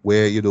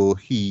 where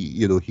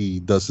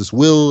he does his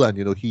will,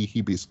 and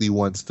he basically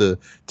wants to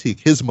take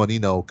his money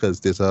now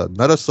because there's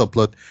another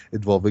subplot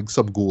involving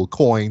some gold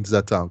coins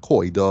that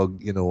Coy Dog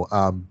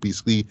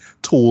basically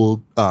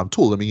told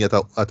him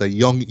at a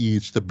young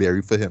age to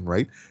bury for him,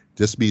 right?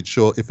 Just make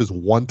sure if it's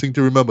one thing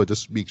to remember,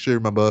 just make sure you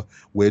remember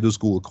where those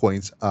gold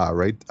coins are,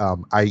 right?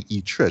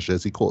 I.e. treasure,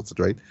 as he calls it,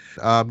 right?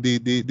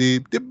 They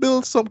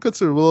build some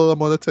considerable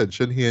amount of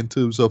tension here in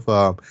terms of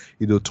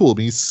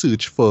Ptolemy's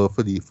search for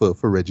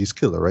Reggie's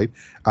killer, right?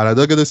 And I'm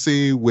not gonna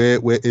say where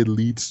it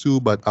leads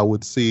to, but I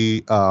would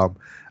say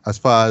as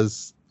far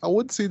as I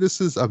wouldn't say this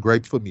is a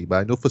gripe for me, but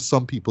I know for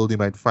some people they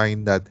might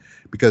find that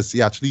because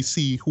you actually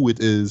see who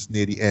it is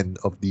near the end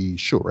of the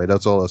show, right?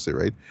 That's all I'll say,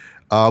 right?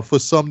 For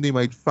some, they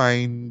might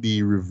find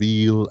the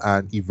reveal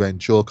and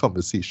eventual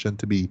conversation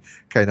to be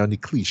kind of on the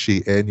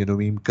cliche end, you know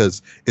what I mean?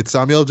 Because it's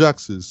Samuel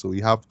Jackson, so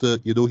you have to,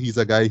 he's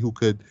a guy who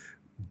could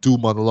do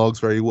monologues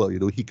very well.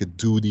 He could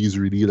do these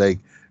really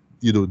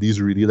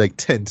like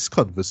tense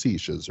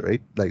conversations,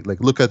 right? Like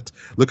look at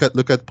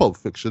Pulp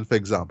Fiction, for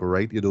example,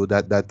 right?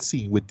 That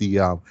scene with the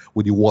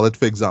wallet,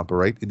 for example,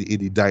 right? In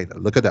the diner.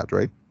 Look at that,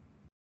 right?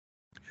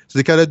 So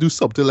they kind of do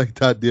something like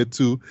that there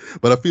too,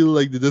 but I feel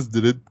like they just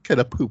did it kind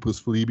of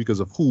purposefully because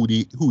of who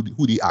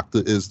the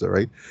actor is there,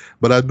 right?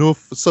 But I know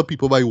some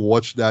people might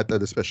watch that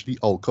and especially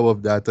outcome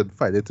of that and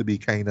find it to be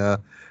kind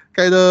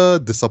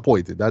of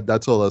disappointing.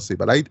 That's all I'll say.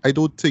 But I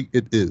don't think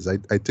it is. I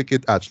think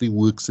it actually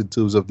works in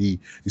terms of the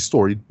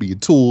story being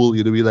told.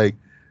 Be like,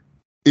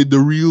 in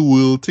the real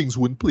world, things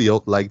wouldn't play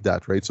out like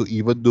that, right? So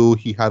even though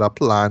he had a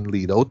plan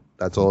laid out,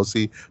 that's all I'll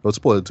say. Don't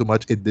spoil it too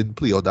much. It didn't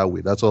play out that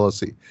way. That's all I'll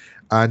say.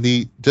 And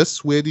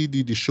just where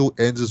the show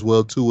ends as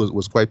well too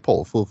was quite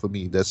powerful for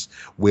me. That's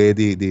where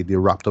they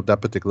wrapped up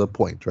that particular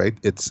point, right?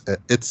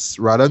 It's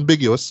rather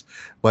ambiguous,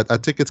 but I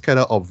think it's kind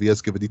of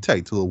obvious given the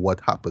title what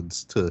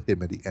happens to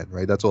him at the end,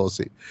 right? That's all I'll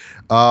say.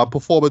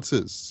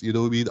 Performances, what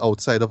I mean,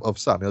 outside of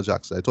Samuel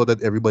Jackson, I thought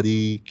that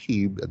everybody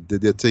came and did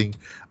their thing.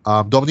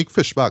 Dominique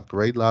Fishback,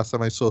 right? Last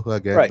time I saw her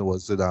again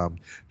was in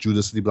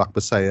Judas and the Black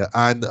Messiah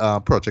and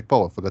Project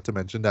Power. Forgot to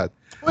mention that.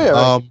 Oh, yeah,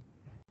 right.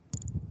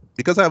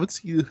 Because I haven't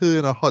seen her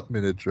in a hot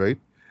minute, right?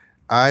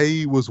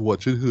 I was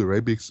watching her,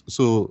 right?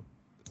 So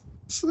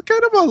it's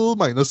kind of a little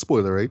minor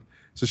spoiler, right?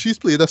 So she's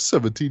played a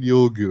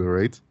 17-year-old girl,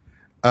 right?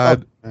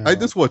 And I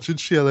just watching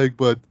she like,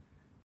 but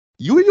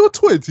you in your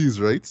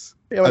 20s, right?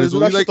 Yeah, and it's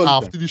only like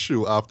after the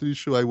show. After the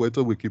show, I went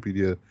on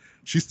Wikipedia.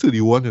 She's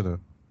 31,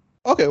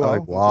 Okay, wow.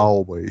 Like,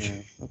 wow, boy.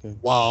 Yeah, okay.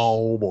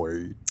 Wow,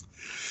 boy.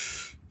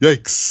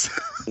 Yikes.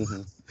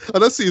 Mm-hmm.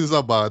 I'm not saying it's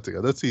a bad thing.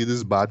 I'm not saying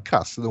it's bad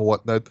casting and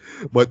whatnot,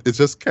 but it's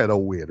just kind of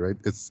weird, right?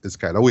 It's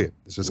kind of weird.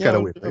 It's just kind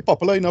of weird. Right? A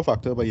popular enough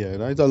actor, but yeah,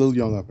 it's a little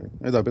young.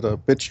 It's a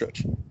bit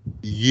stretch.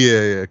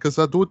 Yeah. Because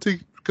I don't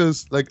think,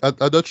 like I'm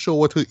not sure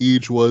what her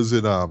age was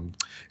in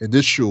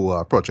this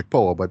show, Project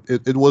Power, but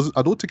it was.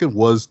 I don't think it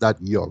was that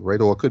young,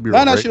 right? Or it could be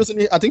wrong. No, right?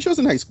 I think she was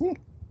in high school.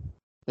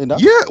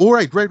 Yeah, all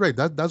right.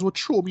 That's what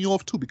threw me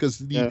off too, because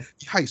the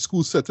high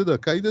school setting. I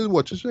didn't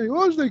watch it. I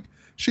was like,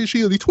 she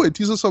early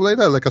 20s or something like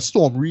that, like a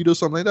Storm Reed or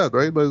something like that,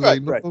 right? But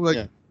I'm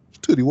like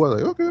 31,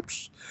 like okay.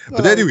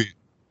 But anyway,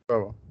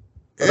 how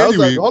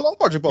long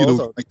Project Power was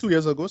out? Like 2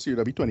 years ago, so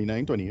you'd be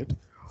 29, 28.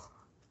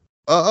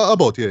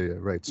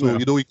 Right. So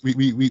Yeah.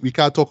 we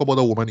can't talk about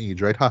a woman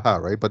age, right? Haha,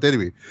 right. But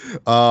anyway,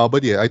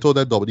 but yeah, I thought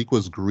that Dominique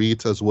was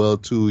great as well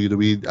too.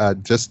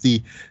 Just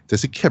the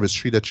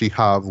chemistry that she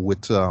have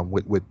with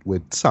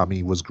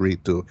Sammy was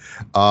great too.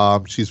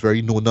 She's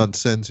very no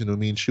nonsense. You know what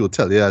I mean? She'll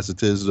tell you as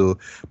it is though,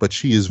 but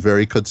she is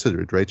very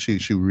considerate, right?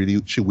 She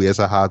wears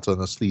her heart on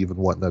her sleeve and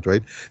whatnot,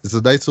 right? There's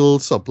a nice little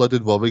subplot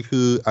involving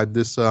her and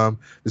this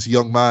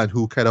young man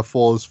who kind of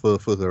falls for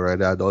her,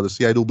 right? And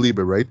honestly, I don't blame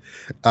him, right?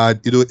 And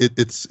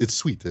it's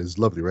sweet, it's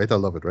lovely, right? I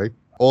love it, right?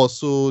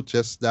 Also,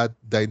 just that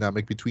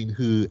dynamic between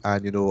her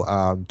and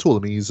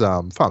Ptolemy's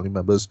family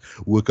members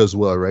work as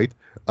well, right?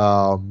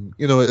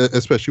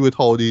 Especially with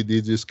how they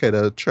just kind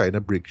of trying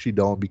to break she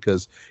down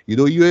because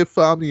you're a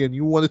family and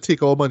you want to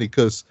take our money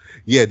because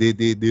they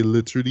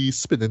literally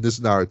spinning this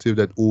narrative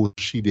that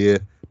she there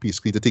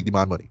basically to take the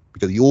man money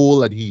because he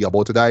old and he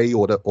about to die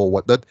or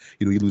whatnot.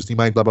 He lose the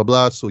mind, blah blah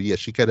blah. So yeah,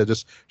 she kind of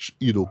just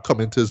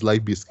come into his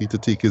life basically to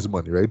take his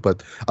money, right?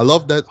 But I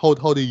love that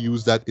how they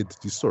use that into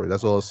the story.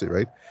 That's all I'll say,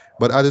 right?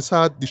 But at its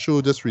heart, the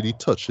show just really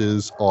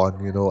touches on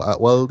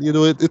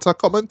it's a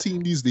common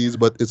theme these days,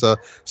 but it's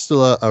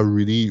still a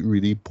really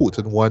really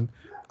potent one.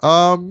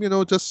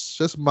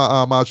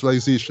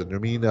 Marginalization. I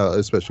mean,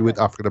 especially with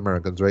African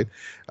Americans, right?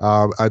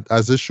 And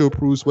as this show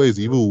proves, why it's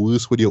even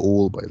worse when you're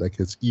old, boy. Like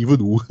it's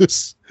even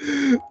worse.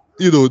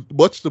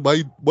 Much to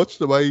my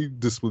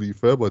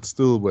disbelief, but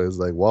still, where it's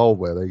like, wow,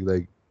 man,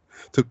 like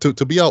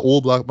to be an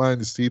old black man in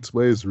the States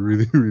where it's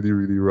really, really,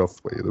 really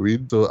rough, you know what I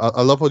mean? So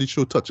I love how the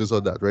show touches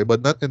on that, right?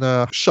 But not in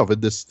a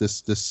shoving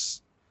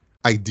this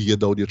idea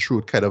down your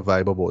throat kind of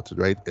vibe about it,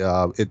 right?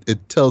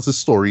 It tells a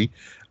story.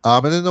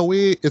 And in a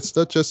way, it's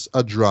not just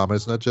a drama,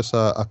 it's not just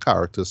a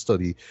character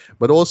study,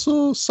 but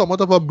also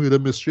somewhat of a murder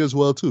mystery as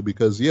well, too,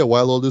 because, yeah,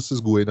 while all this is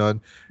going on,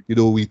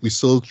 we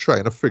still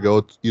trying to figure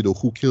out,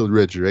 who killed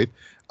Reggie, right?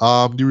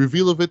 The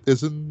reveal of it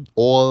isn't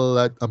all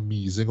that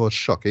amazing or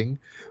shocking,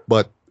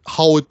 but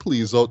how it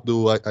plays out,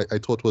 though, I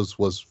thought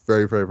was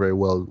very, very, very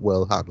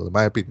well handled, in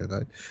my opinion.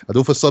 I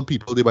know for some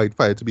people they might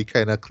find it to be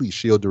kind of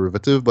cliche or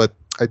derivative, but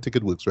I think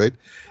it works, right?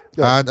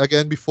 Yeah. And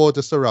again, before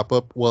just to wrap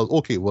up,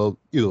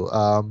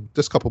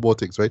 just a couple more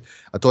things, right?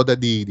 I thought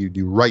that the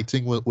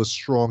writing was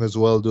strong as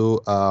well,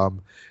 though.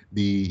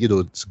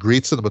 It's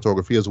great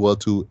cinematography as well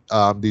too.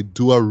 They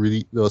do a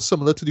really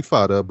similar to The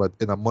Father, but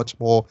in a much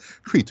more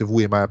creative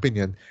way, in my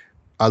opinion.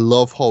 I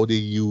love how they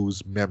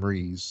use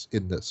memories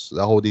in this,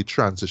 how they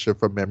transition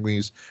from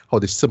memories, how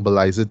they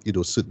symbolize it,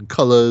 certain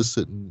colors,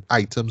 certain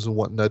items and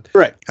whatnot.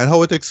 Right. And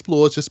how it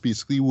explores just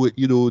basically with,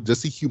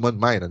 just the human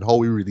mind and how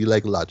we really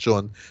like latch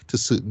on to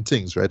certain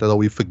things, right? And how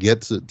we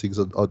forget certain things,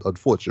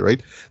 unfortunately,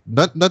 right?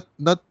 Not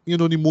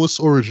the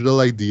most original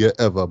idea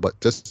ever, but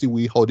just the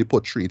way how they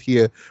portray it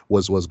here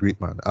was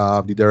great, man.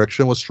 The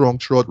direction was strong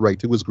throughout,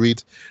 writing was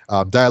great.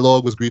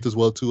 Dialogue was great as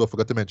well, too. I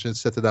forgot to mention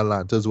set in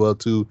Atlanta as well,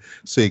 too.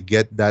 So you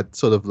get that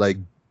sort of like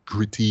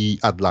gritty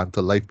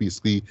Atlanta life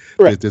basically.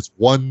 Right. There's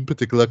one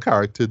particular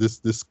character, this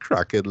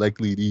crackhead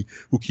like lady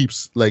who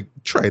keeps like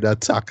trying to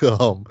attack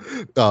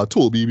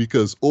Toby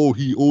because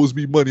he owes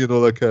me money and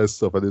all that kind of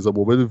stuff. And there's a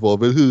moment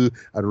involving her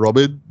and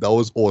Robin. That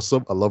was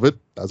awesome. I love it.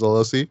 That's all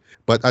I'll say.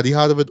 But at the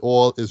heart of it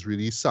all is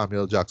really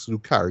Samuel Jackson, who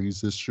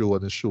carries this show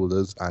on his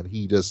shoulders, and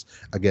he just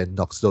again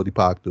knocks it out the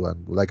park too.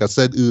 And like I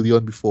said earlier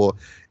on before,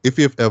 if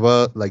you've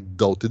ever like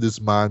doubted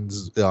this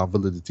man's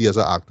validity as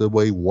an actor,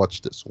 boy,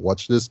 watch this,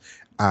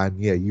 and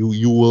yeah,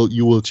 you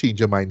will change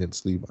your mind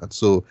instantly, man.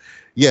 So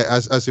yeah,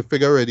 as you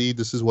figure already,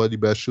 this is one of the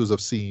best shows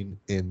I've seen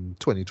in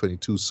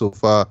 2022 so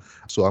far.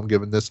 So I'm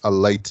giving this a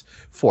light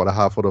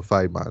 4.5 out of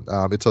 5, man.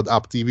 It's on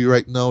Apple TV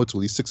right now. It's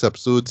only 6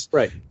 episodes.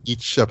 Right.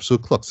 Each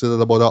episode clocks in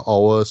at about an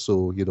hour,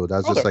 so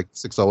that's just like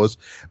 6 hours.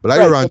 But I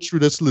Right. ran through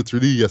this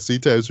literally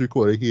yesterday. Times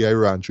recording here, I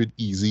ran through it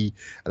easy,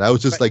 and I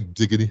was just like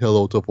digging the hell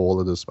out of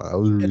all of this, man. I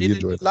was really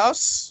enjoying it.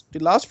 The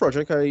last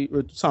project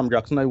with Sam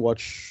Jackson I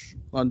watched,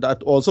 and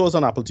that also was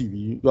on Apple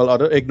TV. Well,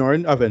 other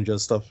ignoring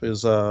Avengers stuff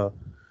is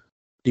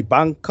The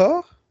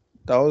Banker.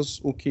 That was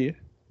okay.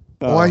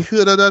 I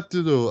heard of that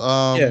too.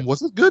 Yeah.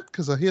 Was it good?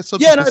 Because I hear some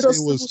Yeah, people no,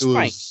 say it was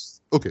fine.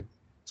 okay.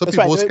 Some It's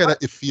people fine. was kind of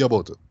iffy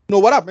about it. No,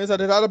 what happened is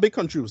that it had a big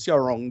controversy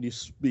around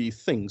the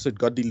things. It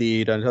got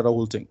delayed and it had a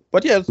whole thing.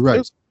 But yeah,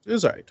 Right. it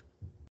was all right.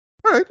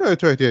 All right,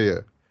 yeah.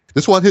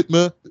 This one hit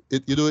me.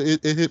 It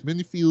hit me in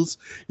the feels,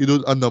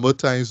 a number of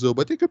times though.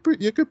 But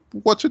you could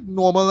watch it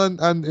normal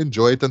and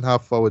enjoy it and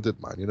have fun with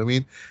it, man. You know what I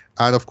mean?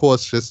 And of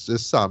course, just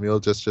Samuel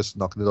just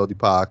knocking it out the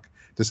park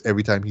just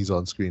every time he's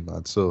on screen,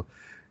 man. So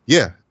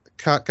yeah,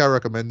 can't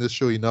recommend this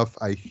show enough.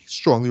 I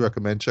strongly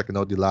recommend checking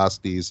out The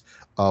Last Days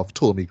of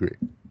Ptolemy Gray.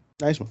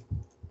 Nice one.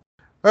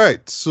 All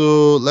right,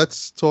 so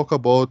let's talk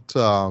about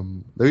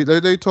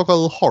let me talk a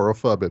little horror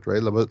for a bit,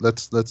 right?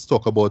 Let's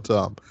talk about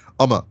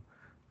Amma.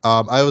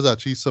 I was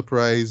actually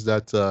surprised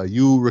that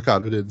you,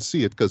 Ricardo, didn't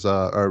see it because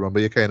I remember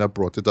you kind of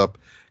brought it up,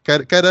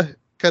 kind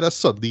of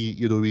suddenly,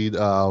 we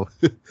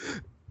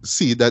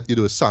see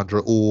that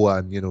Sandra Oh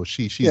and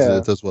she's in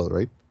it as well,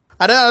 right?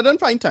 I didn't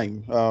find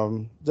time.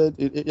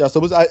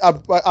 Suppose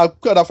I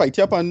could have fight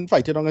you up and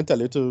fight it on and tell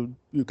you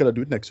you could have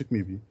do it next week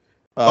maybe.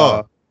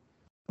 But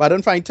I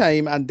didn't find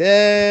time, and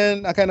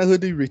then I kind of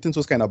heard the ratings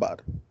was kind of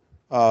bad.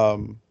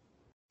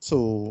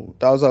 So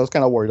that was I was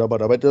kind of worried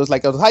about it, but it was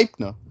like I was hyped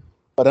now.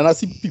 But then I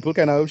see people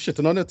kind of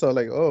shitting on it, so I'm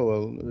like, oh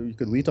well, you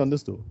could wait on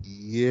this though.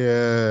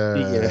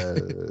 Yeah.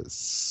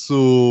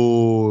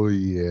 So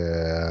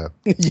yeah.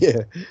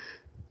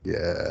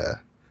 Yeah.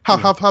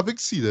 Having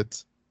seen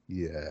it.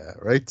 Yeah.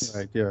 Right.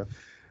 Right. Yeah.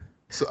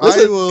 So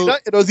Listen, I will.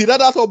 it was either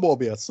that or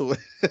Morbius. So,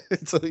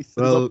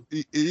 Well,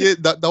 yeah,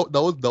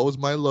 that was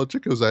my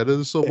logic. It was either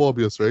this or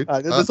Morbius, right?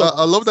 This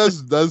I love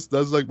that's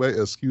like my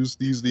excuse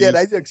these days. yeah,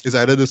 that's the excuse.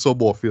 It's either this or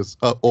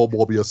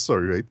Morbius.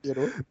 Sorry, right? You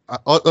know?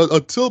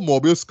 Until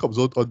Morbius comes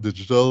out on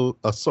digital.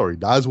 Sorry,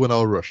 that's when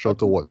I'll rush out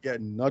to watch. Yeah,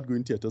 not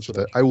going theaters.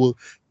 For I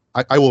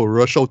will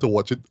rush out to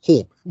watch it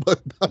home,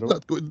 but I'm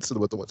not going to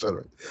cinema to watch it,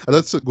 right? I'm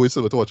not going to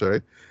cinema to watch it,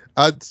 right?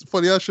 And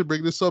funny, I should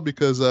bring this up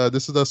because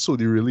this is a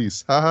Sony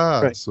release.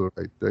 Haha. Right. So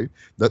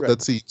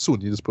that's it.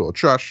 Sony just put out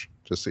trash.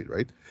 Just say it,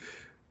 right?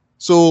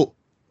 So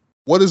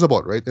what is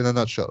about, right? In a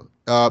nutshell,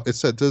 it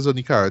centers on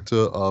the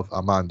character of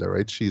Amanda,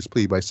 right? She's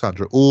played by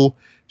Sandra Oh.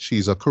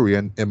 She's a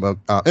Korean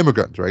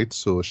immigrant, right?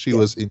 So she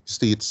was in the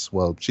States.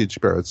 Well, she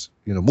parents,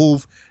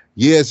 moved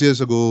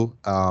years ago.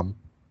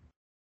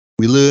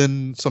 We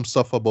learn some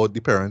stuff about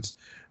the parents,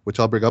 which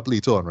I'll bring up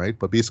later on, right?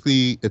 But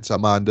basically, it's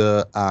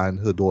Amanda and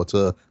her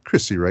daughter,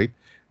 Chrissy, right?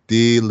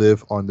 They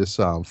live on this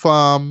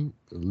farm,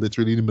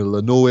 literally in the middle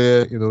of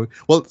nowhere,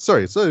 Well,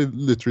 sorry, it's not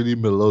literally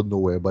middle of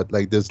nowhere, but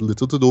like there's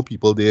little to no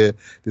people there.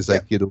 There's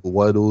like,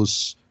 one of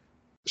those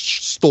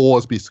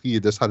stores, basically. You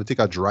just had to take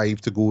a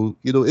drive to go,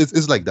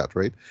 it's like that,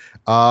 right?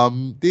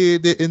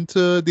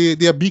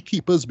 They are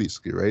beekeepers,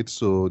 basically, right?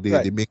 So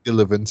they make a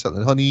living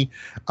selling honey.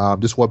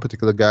 This one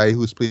particular guy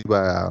who's played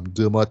by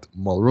Dermot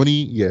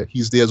Mulroney, yeah,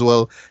 he's there as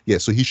well. Yeah,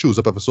 so he shows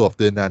up every so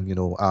often, and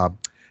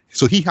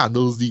so he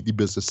handles the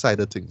business side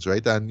of things,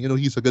 right? And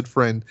he's a good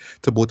friend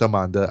to both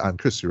Amanda and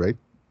Chrissy, right?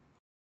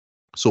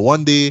 So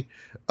one day,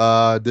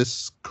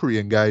 this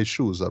Korean guy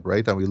shows up,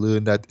 right? And we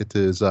learn that it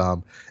is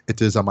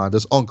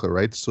Amanda's uncle,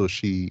 right? So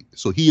he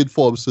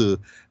informs her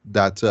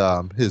that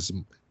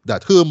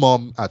her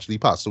mom actually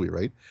passed away,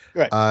 right?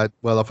 Right.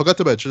 Well, I forgot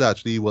to mention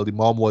actually. Well, the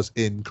mom was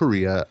in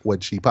Korea when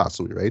she passed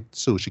away, right?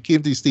 So she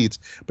came to the States,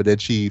 but then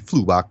she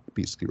flew back,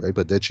 basically, right?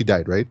 But then she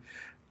died, right?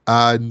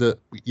 And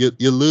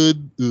you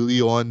learn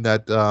early on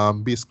that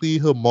basically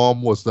her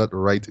mom was not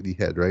right in the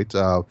head, right?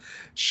 And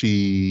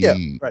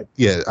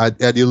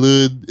you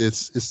learn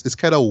it's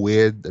kind of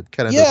weird. It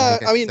kind of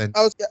I mean,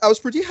 sense. I was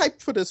pretty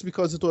hyped for this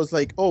because it was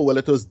like, oh well,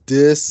 it was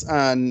this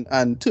and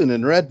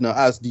turning red now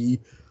as the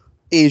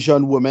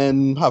Asian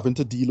woman having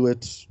to deal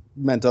with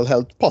mental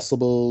health,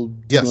 possible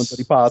to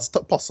the past,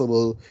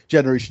 possible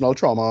generational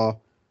trauma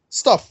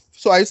stuff.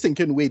 So I was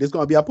thinking, wait, it's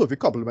gonna be a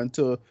perfect complement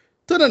to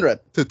Turning Red.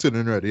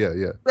 Turning Red,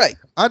 yeah. Right.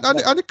 And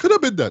it could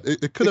have been that.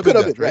 It could have been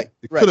that, right?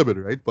 It could have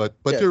been, right? But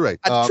you're right.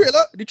 And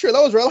the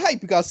trailer was real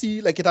hype because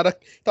see, like it had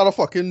a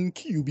fucking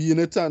QB in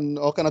it and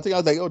all kind of thing. I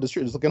was like, oh, this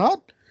trailer's looking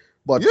hot.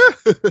 But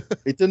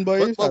it didn't buy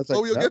it.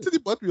 We'll get to the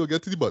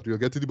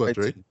butt,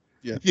 right?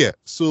 Yeah.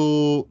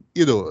 So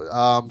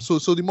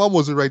so the mom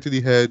wasn't right in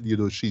the head.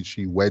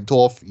 She went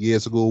off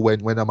years ago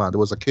when Amanda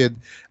was a kid.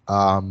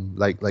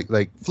 Like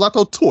flat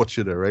out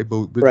tortured her, right?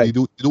 But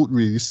you don't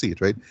really see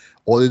it, right?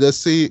 All it does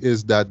say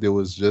is that there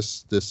was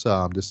just this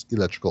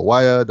electrical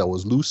wire that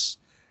was loose.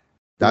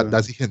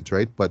 That's a hint,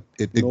 right? But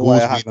it no goes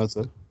wire hangers,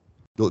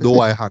 no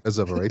wire hangers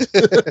ever, right?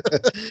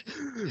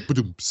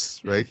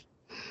 Right?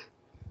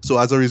 So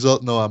as a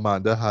result, now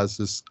Amanda has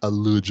this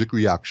allergic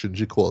reaction,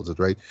 she calls it,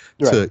 right?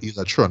 To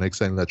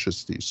electronics and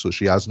electricity. So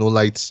she has no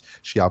lights,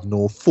 she have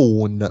no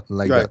phone, nothing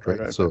like that,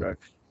 right? So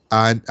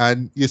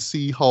and you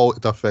see how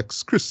it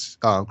affects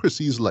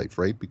Chrissy's life,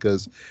 right?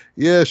 Because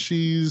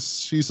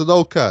she's an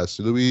outcast,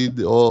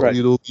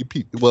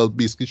 well,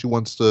 basically she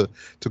wants to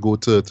go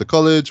to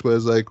college, where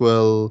it's like,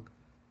 well,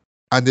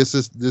 and this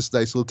is this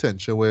nice little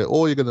tension where,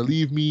 oh, you're gonna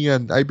leave me,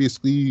 and I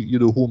basically,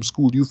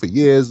 homeschooled you for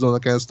years, and all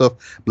that kind of stuff,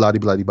 blah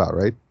blah blah,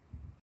 right?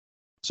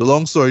 So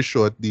long story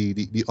short,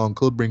 the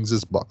uncle brings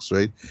this box,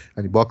 right?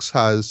 And the box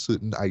has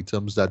certain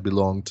items that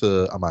belong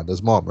to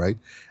Amanda's mom, right?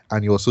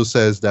 And he also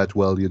says that,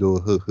 well,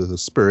 her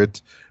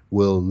spirit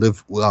will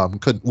live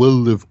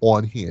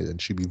on here,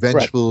 and she'll be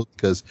vengeful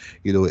because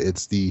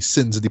it's the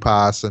sins of the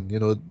past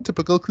and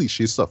typical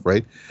cliche stuff,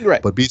 right?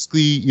 Right. But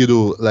basically,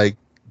 like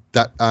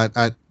that,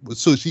 and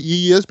so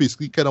he is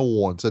basically kind of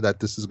warns her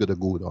that this is gonna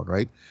go down,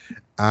 right?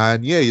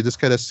 And you just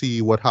kind of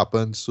see what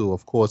happens. So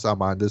of course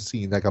Amanda's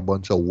seeing like a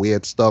bunch of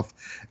weird stuff,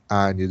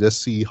 and you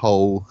just see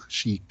how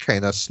she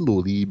kind of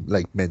slowly,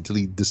 like,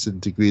 mentally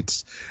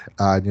disintegrates,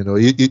 and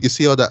you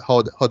see how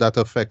that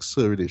affects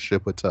her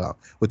relationship with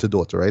the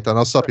daughter, right? And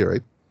I'll stop here,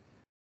 right?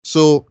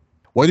 So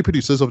one of the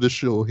producers of this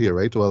show here,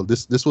 right? Well,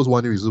 this was one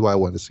of the reasons why I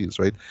wanted to see this,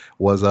 right?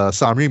 Was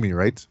Sam Raimi,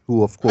 right?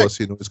 Who of course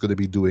is going to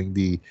be doing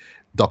the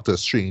Doctor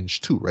Strange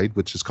 2, right?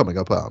 Which is coming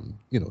up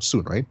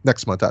soon, right?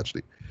 Next month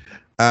actually.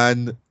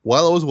 And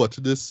while I was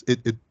watching this,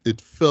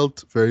 it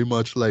felt very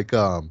much like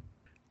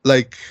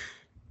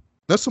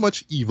not so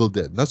much Evil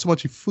Dead, not so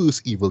much the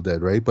first Evil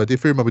Dead, right? But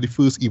if you remember the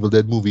first Evil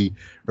Dead movie,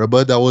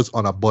 remember that was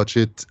on a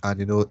budget,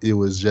 and it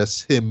was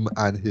just him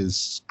and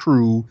his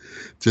crew,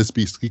 just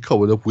basically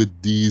covered up with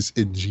these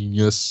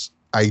ingenious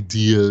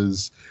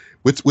ideas,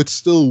 which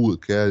still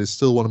work. Yeah, it's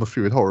still one of my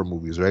favorite horror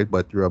movies, right?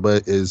 But remember,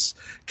 is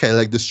kind of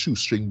like the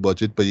shoestring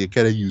budget, but you're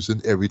kind of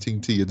using everything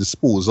to your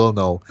disposal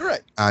now.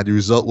 Right. And the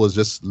result was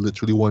just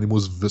literally one of the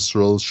most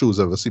visceral shows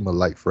I've ever seen in my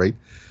life, right?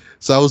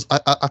 So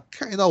I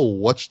kind of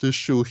watched this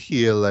show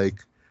here,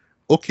 like,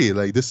 okay,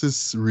 like this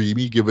is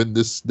really giving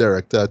this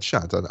director a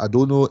chance. And I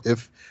don't know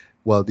if,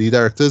 well, the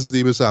director's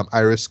name is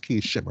Iris K.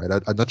 Shim,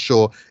 right? I'm not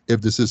sure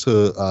if this is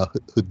her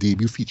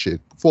debut feature.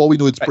 For all we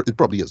know, it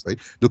probably is, right?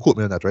 Don't quote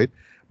me on that, right?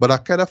 But I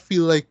kind of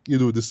feel like,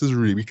 this is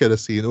really kind of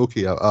saying,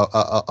 okay,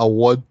 I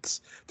want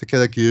to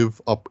kind of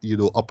give up,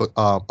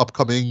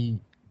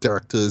 upcoming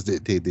directors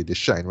they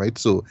shine, right?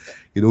 So,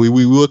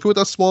 we work with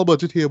a small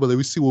budget here, but let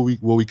me see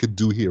what we could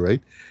do here,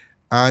 right?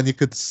 And you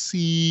could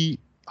see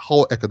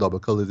how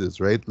economical it is,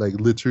 right? Like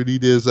literally,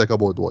 there's like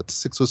about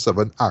 6 or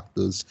 7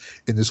 actors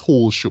in this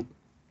whole show.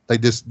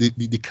 Like this,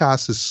 the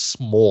cast is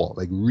small,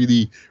 like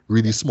really,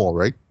 really small,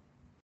 right?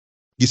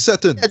 The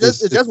setting,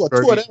 it's just what, 2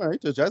 of them, right?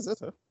 It's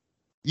just it.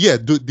 Yeah,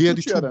 they are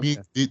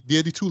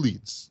the 2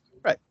 leads.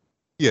 Right.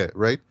 Yeah,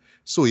 right.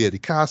 So yeah, the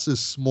cast is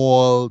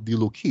small. The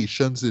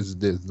locations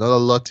there's not a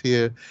lot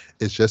here.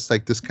 It's just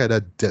like this kind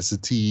of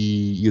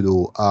deserty,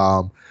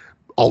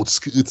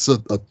 outskirts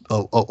of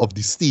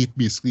the state.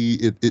 Basically,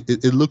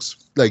 it looks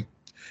like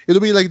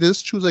it'll be like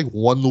this. Choose like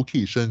one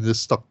location,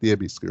 just stuck there,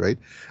 basically, right?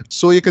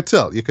 So you could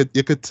tell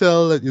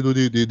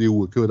that they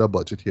work with a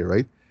budget here,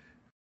 right?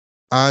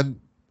 And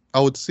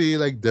I would say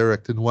like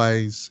directing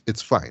wise,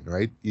 it's fine,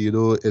 right?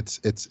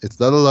 It's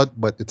not a lot,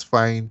 but it's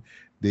fine.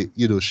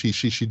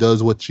 She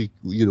does what she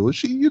do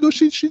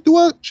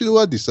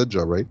a decent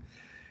job, right?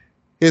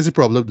 Here's the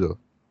problem though.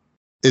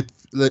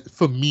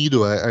 For me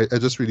though, I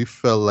just really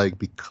felt like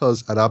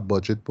because at that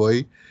budget,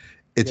 boy,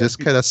 it just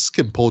kind of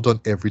skimp out on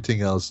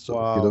everything else. Though,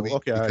 wow. You know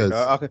what I mean?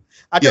 Okay.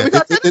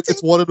 Because,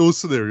 it's one of those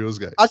scenarios,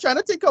 guys. I was trying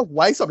to think of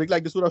why something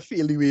like this would have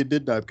failed the way it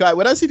did now. Because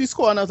when I see the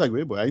score, and I was like,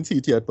 wait, boy, I didn't see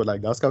it yet, but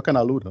like that's kind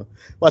of low, huh?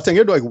 But I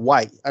think like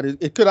why? And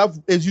it could have.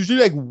 It's usually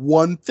like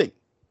one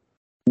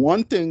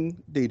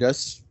thing they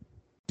just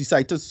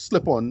decide to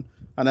slip on,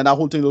 and then that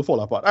whole thing will fall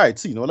apart. All right,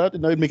 see, now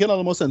it makes a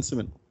lot more sense to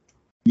me.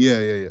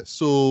 Yeah.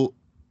 So,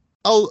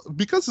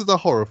 because it's a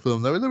horror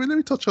film, let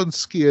me touch on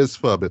scares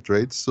for a bit,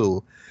 right?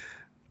 So,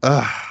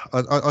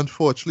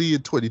 unfortunately,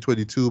 in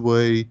 2022,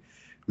 boy,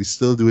 we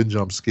still doing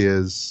jump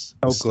scares.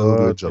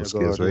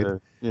 Right?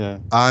 Yeah.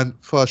 And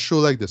for a show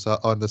like this, I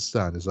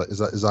understand is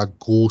a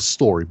ghost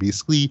story.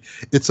 Basically,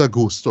 it's a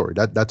ghost story.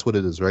 That's what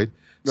it is, right?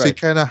 So you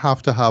kind of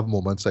have to have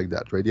moments like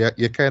that, right?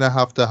 You kind of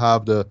have to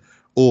have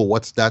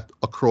what's that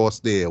across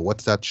there?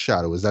 What's that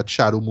shadow? Is that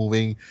shadow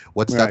moving?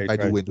 What's that by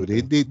the window?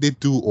 They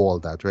do all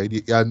that,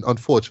 right? And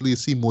unfortunately, you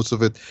see most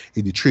of it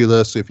in the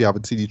trailer. So if you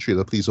haven't seen the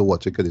trailer, please don't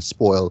watch it because it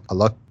spoil a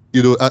lot.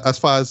 As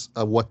far as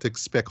what to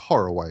expect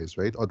horror-wise,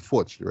 right?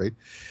 Unfortunately, right?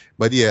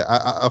 But yeah,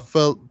 I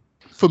felt,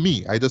 for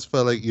me, I just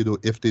felt like,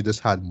 if they just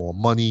had more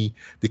money,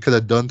 they could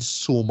have done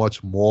so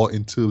much more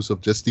in terms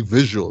of just the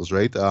visuals,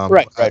 right?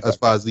 As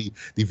far as the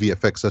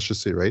VFX, I should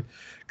say, right?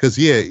 Because,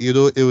 yeah,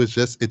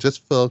 it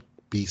just felt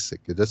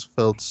basic. It just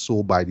felt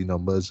so by the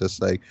numbers,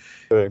 just like,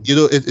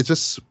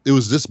 it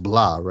was just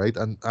blah, right?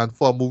 And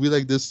for a movie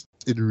like this,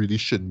 it really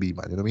shouldn't be,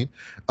 man. You know what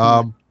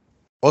I mean?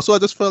 Also, I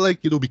just felt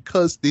like,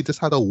 because they just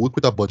had to work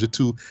with a budget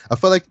too, I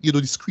felt like, the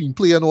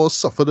screenplay and all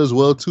suffered as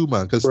well too,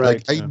 man. Because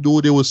I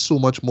know there was so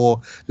much more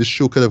the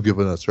show could have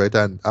given us, right?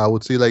 And I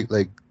would say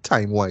like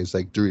time-wise,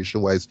 like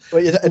duration-wise.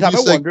 But it had me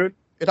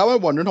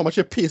wondering how much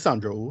it pays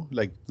Sandro,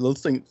 like little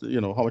things,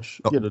 how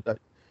much, that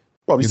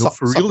probably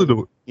for real,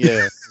 though.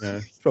 Yeah.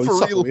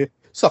 Probably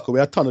suck away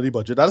a ton of the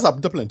budget. That has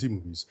happened to plenty of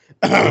movies.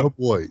 Oh,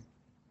 boy.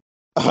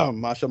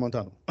 Marsha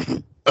Montano.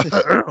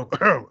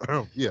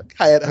 Yeah.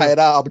 Hired an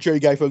arbitrary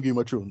guy from Game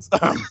of Thrones.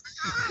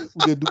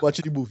 We didn't do much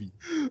of the movie.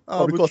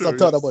 Because of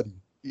ton of money.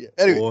 Yeah.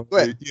 Anyway, go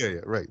ahead. Yeah,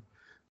 right.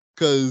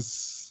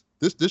 Because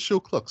this show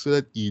clocks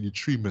at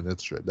 83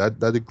 minutes, right?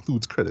 That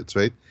includes credits,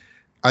 right?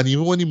 And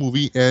even when the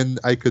movie ended,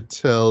 I could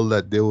tell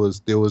that there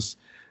was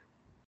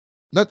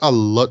not a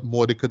lot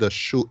more they could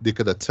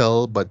have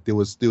tell, but they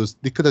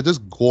could have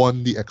just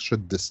gone the extra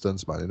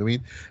distance, man. You know what I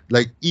mean?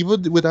 Like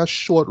even with that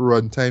short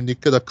run time, they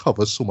could have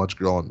covered so much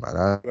ground,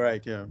 man.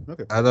 Right, yeah.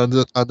 Okay. I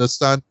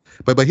understand.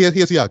 But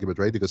here's the argument,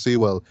 right? They could say,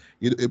 well,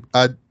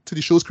 to the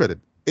show's credit,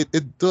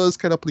 it does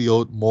kind of play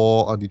out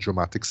more on the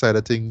dramatic side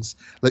of things.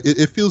 Like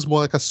it feels more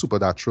like a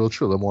supernatural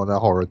thriller more than a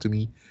horror to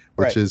me,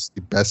 which is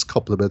the best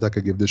compliment I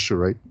could give this show,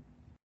 right?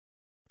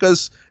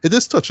 Because it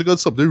is touching on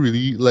something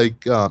really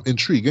like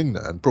intriguing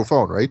and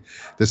profound, right?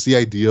 That's the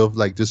idea of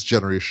like this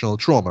generational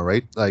trauma,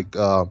 right? Like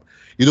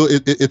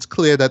it's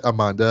clear that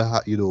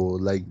Amanda,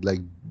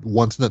 like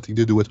wants nothing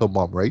to do with her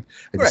mom, right?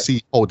 And you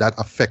see how that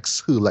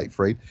affects her life,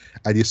 right?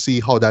 And you see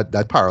how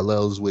that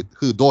parallels with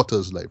her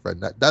daughter's life, right?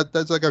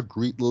 That's like a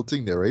great little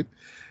thing there, right?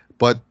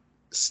 But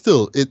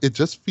still, it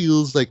just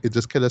feels like it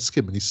just kind of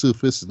skimming the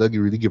surface. It's not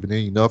really giving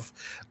it enough.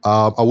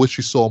 I wish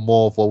we saw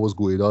more of what was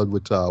going on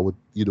with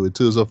in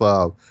terms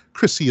of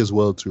Chrissy as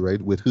well too,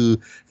 right? With her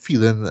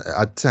feeling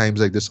at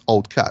times like this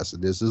outcast.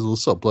 And there's this little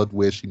subplot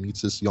where she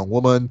meets this young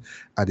woman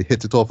and they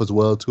hit it off as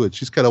well too. And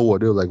she's kind of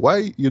wondering like,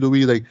 why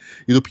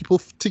people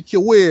think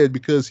you're weird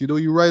because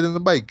you ride on a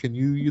bike and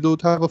you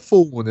don't have a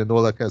phone and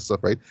all that kind of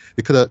stuff, right?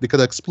 They could have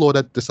explored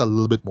that just a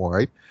little bit more,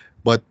 right?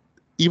 But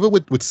even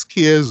with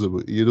scares,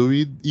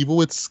 even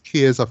with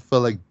scares, I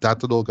felt like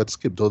that and all got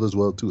skipped out as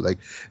well too. Like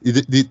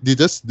they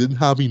just didn't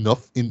have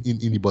enough in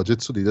the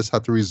budget, so they just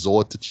had to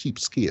resort to cheap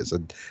scares,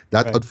 and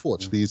that Right.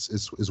 unfortunately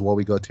is what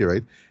we got here,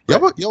 right?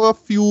 You have a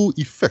few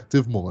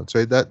effective moments,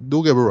 right? That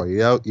don't get me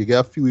wrong, you get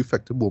a few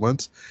effective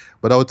moments,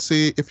 but I would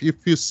say if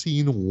you've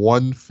seen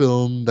one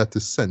film that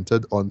is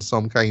centered on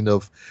some kind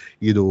of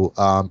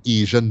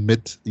Asian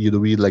myth,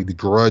 we like The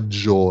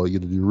Grudge or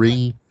The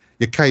Ring.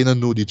 You kind of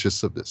know the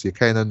gist of this. You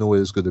kind of know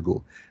where it's going to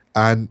go.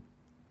 And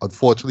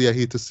unfortunately, I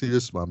hate to say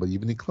this, man, but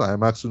even the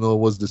climax,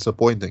 was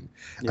disappointing.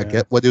 I Yeah.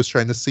 get what they was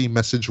trying to say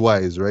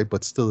message-wise, right?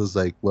 But still, it's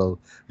like, well,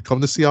 you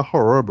come to see a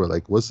horror, bro.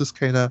 Like, what's this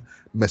kind of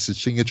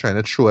message thing you're trying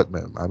to throw at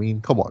me? I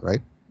mean, come on,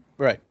 right?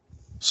 Right.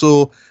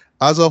 So,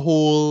 as a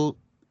whole,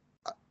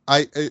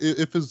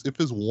 if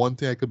it's one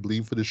thing I could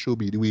blame for the show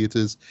being the way it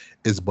is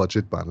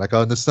budget, man. Like, I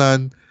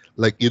understand.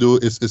 Like,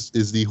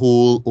 is the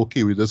whole,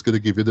 okay, we're just going to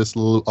give you this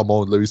little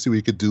amount, let me see what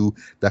you could do,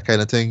 that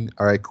kind of thing.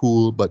 All right,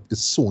 cool. But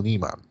it's Sony,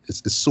 man.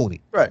 It's Sony.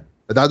 Right.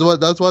 And that's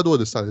what I don't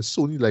understand. It's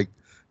Sony, like,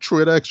 throw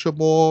it extra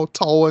more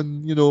tower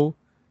and,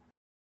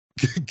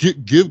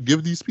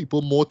 give these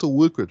people more to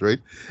work with, right?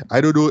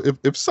 I don't know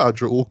if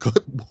Sandra Oh got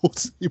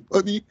mostly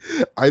money.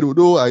 I don't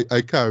know.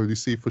 I can't really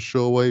say for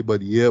sure why,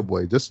 but yeah,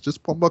 boy,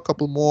 just pump a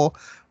couple more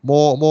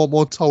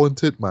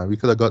talented, man. We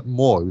could have gotten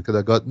more. We could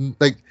have gotten,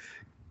 like,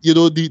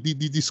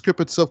 the script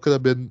itself could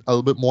have been a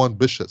little bit more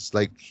ambitious.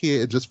 Like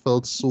here, it just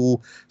felt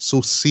so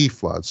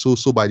safe, man. So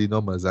by the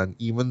numbers, and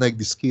even like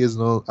the scares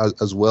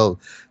as well,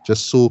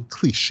 just so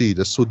cliche,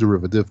 just so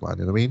derivative, man.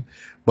 You know what I mean?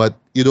 But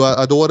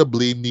I don't want to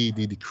blame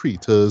the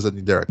creators and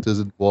the directors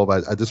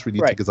involved. I just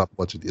really Right. think it's how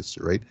much it is,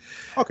 right?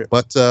 Okay.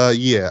 But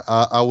yeah,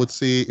 I would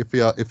say if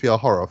you're a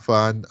horror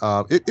fan,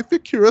 if you're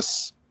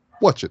curious,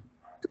 watch it.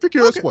 If you're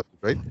curious, Okay. watch it,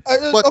 right?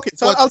 Okay,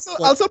 so I'll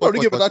still probably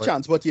give it a but-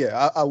 chance, but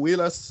yeah, I'm way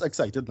less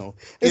excited now.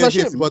 It's Yeah, a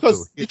here's shame what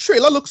because though. the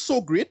trailer looks so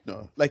great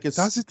now. Like it's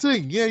That's the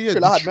thing. Yeah. trailer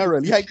The had me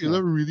really the hyped,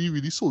 trailer man.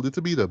 really sold it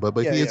to me there. But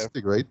Yeah, here's yeah.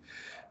 the thing, right?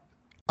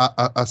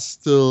 I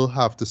still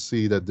have to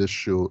say that this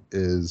show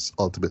is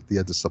ultimately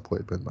a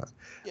disappointment, man.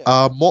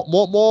 Yeah.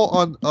 More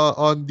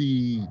on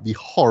the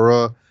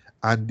horror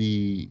and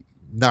the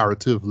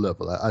narrative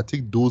level. I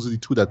think those are the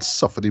two that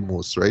suffer the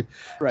most, right?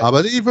 Right. But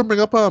I didn't even bring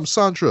up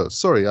Sandra.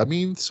 Sorry, I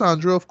mean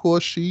Sandra. Of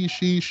course, she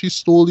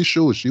stole the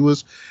show. She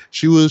was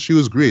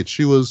great.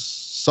 She was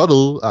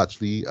subtle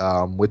actually,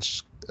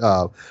 which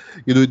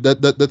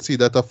let's see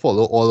that I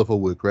follow all of her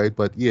work, right?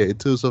 But yeah, in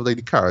terms of like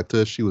the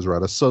character, she was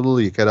rather subtle.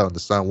 You kind of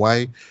understand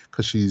why,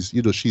 because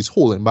she's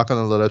holding back on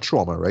a lot of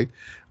trauma, right?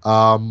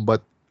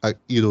 But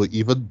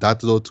even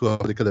that though too,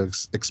 they could have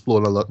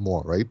explored a lot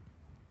more, right?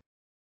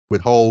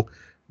 With how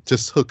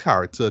just her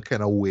character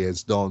kind of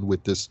wears down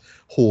with this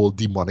whole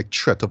demonic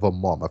threat of her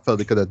mom. I felt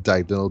they could have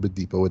dived in a little bit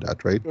deeper with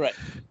that, right? Right.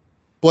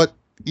 But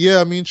yeah,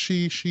 I mean,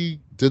 she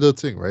did her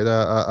thing, right?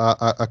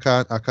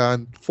 I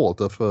can't fault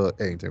her for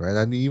anything, right?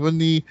 And even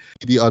the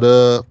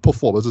other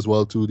performers as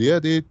well too. Yeah,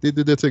 they did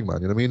their thing,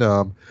 man. You know what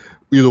I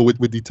mean?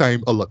 With the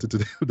time allotted to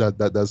them,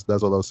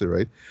 that's all I'll say,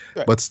 right?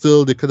 Right. But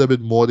still, they could have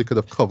been more. They could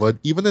have covered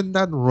even in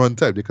that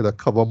runtime. They could have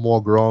covered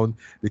more ground.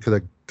 They could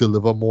have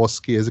delivered more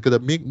scares. They could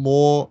have made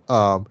more.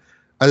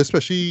 And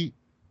especially,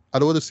 I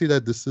don't want to say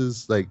that this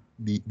is like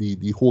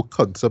the whole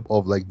concept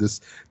of like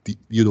this,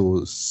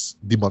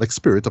 demonic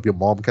spirit of your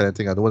mom kind of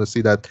thing. I don't want to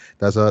say that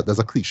there's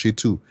a cliche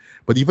too.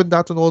 But even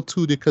that and all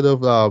too, they could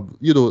have,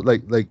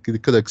 like they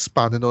could have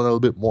expanded on a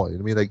little bit more. You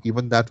know what I mean? Like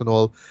even that and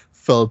all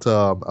felt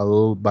a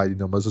little by the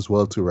numbers as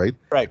well too, right?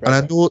 Right. And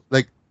I know,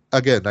 like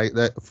again,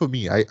 for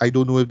me, I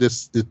don't know if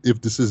this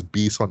is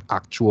based on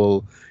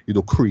actual,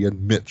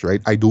 Korean myth,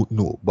 right? I don't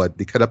know, but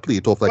they kind of play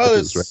it off like Well,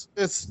 it is, right?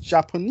 it's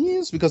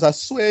Japanese because I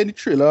swear in the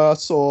trailer I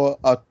saw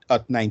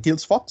at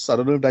Ninetales Fox. I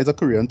don't know if that's a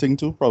Korean thing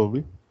too,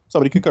 probably.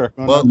 Somebody could correct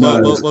me on Well,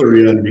 that. No, it's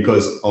Korean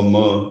because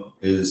Amma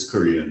is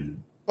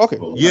Korean. Okay.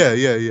 Well,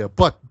 Yeah.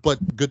 But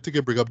good thing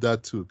you bring up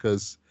that too,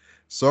 because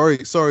sorry,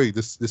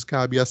 this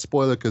can't be a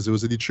spoiler because it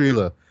was in the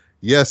trailer.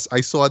 Yes, I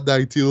saw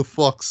Nightingale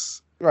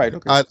Fox, Right.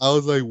 Okay. and I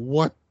was like,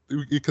 what?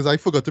 Because I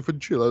forgot the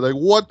trailer. Like,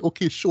 what?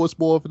 Okay, show us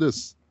more of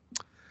this.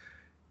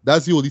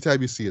 That's the only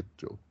time you see it,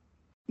 Joe.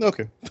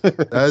 Okay.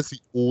 That's the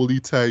only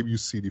time you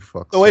see the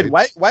Fox. So wait,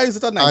 right? why is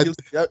it a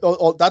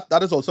Ninetales?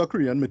 That is also a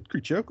Korean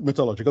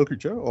mythological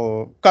creature,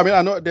 or I mean,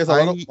 I know there's a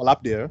lot of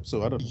overlap there,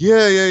 so I don't know.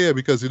 Yeah,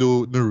 because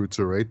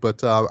Naruto, right?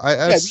 But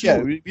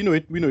We know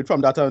it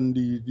from that and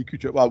the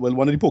creature. Well,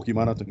 one of the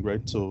Pokemon, I think,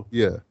 right? So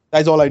yeah.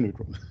 that's all I know it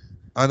from.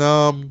 And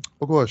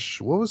oh gosh,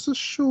 what was the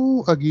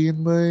show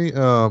again, my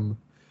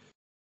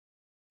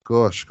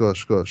Gosh.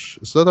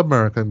 It's not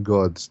American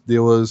Gods.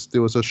 There was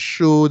a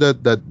show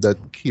that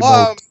came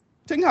out.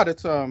 Thing had it.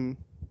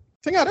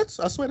 Thing had it.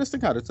 I swear this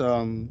thing had it.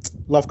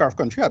 Lovecraft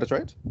Country had it,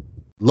 right?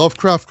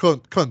 Lovecraft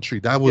Country.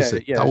 That was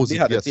it. Yeah, That was they it.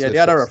 had Yes, it. Yeah, yes, they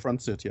had a yes.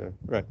 reference to it. Yeah,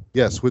 right.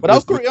 Yes, But that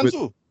was Korean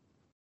too.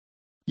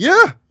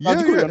 Yeah,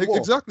 That's the Korean War.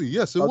 exactly.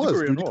 Yes, it That's the was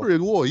Korean during the War.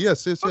 Korean War.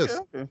 Yes.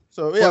 Okay.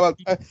 So yeah, well,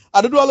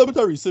 I did do a little bit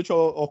of research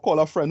or call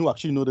a friend who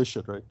actually know this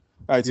shit, right?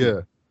 Right.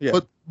 So, Yeah. yeah.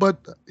 But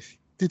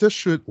they just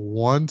shoot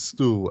once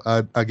too,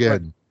 and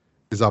again,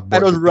 is a And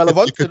budget. it was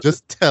relevant. You could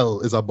just tell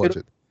is a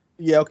budget.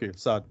 Yeah. Okay.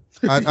 Sad.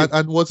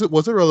 and was it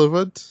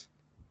relevant?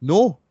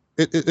 No,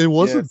 it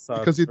wasn't sad.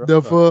 because it Sad.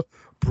 never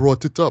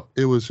brought it up.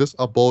 It was just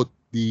about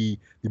the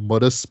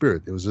mother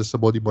spirit. It was just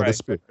about the mother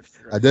spirit.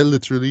 Right. And then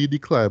literally the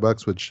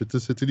climax when shit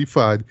is hitting the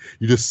fan,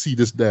 you just see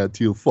this damn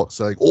teal fox.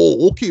 Like,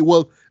 oh, okay,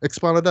 well,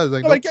 expand on that. It's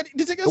like, No, no, like,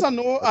 the thing is, I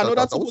know that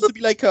that's supposed to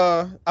be like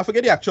I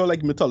forget the actual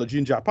like mythology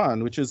in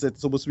Japan, which is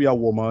it's supposed to be a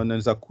woman and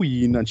it's a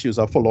queen and she was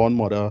a full-on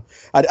mother.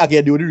 And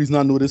again, the only reason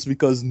I know this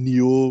because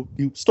Neo,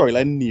 the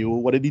storyline Neo,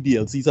 what did the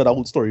DLCs had a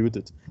whole story with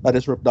it that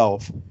is ripped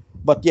off.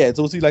 But yeah, it's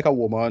supposed to be like a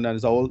woman and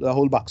it's a whole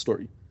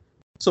backstory.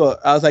 So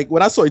I was like,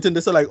 when I saw it in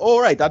this, I'm like, oh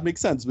right, that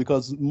makes sense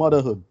because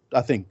motherhood,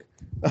 I think.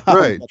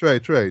 right.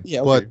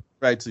 Yeah, okay. But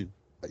right too.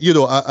 you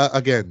know,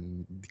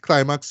 again, the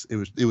climax,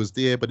 it was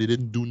there, but they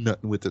didn't do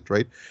nothing with it,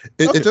 right?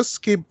 It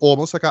just came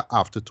almost like an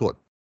afterthought.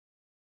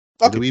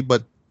 Okay.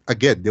 But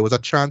again, there was a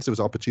chance, there was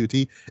an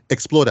opportunity.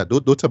 Explore that.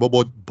 Don't tell me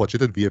about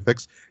budget and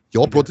VFX.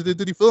 You all brought it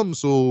into the film,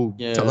 so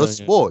tell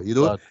us more. You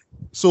know, But,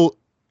 so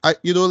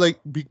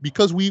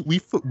because we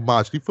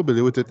marginally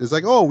familiar with it, it's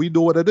like, oh, we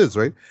know what it is,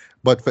 right?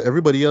 But for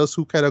everybody else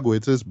who kind of go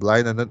into this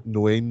blind and not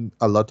knowing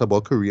a lot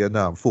about Korean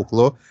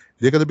folklore,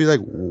 they're gonna be like,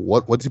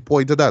 what's the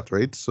point of that,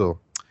 right? So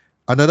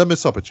another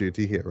missed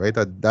opportunity here, right?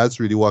 And that's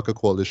really what I could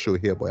call this show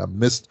here, boy. A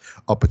missed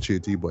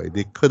opportunity, boy.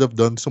 They could have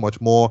done so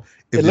much more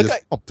if It they looked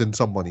just pumped in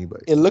some money, boy.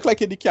 it looked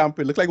like in the camp.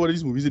 It looked like one of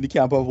these movies in the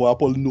camp of what I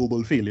call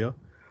noble failure.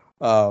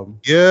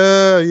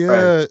 Yeah.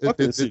 Right.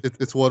 Okay, see.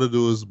 It's one of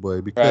those,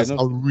 boy, because Right,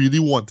 I really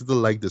wanted to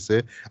like this,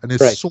 and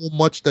there's Right. so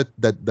much that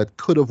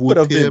could have Could worked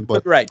have here, been,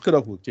 but could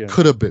have worked. Yeah.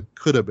 could have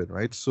been,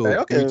 right? So Right,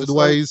 okay, rated so-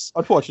 wise,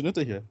 Unfortunate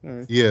to hear. All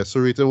right. yeah.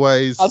 So rated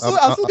wise, I'll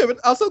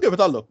still give it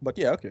a look. But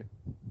yeah, okay.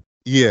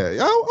 yeah,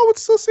 I would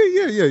still say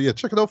yeah.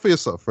 Check it out for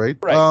yourself, right?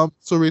 Right.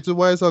 So rated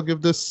wise, I'll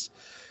give this.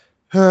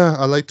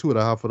 I like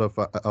 2.5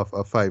 out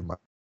of 5, man.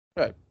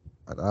 Right.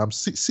 And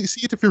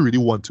see it if you really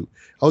want to.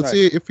 I would Right.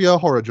 say if you're a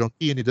horror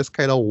junkie and you just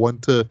kind of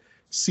want to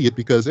see it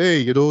because hey,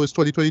 you know, it's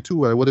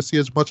 2022 and I want to see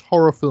as much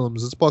horror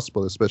films as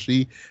possible,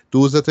 especially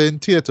those that are in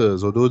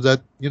theaters or those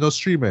that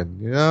streaming.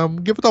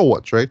 Give it a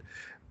watch, right?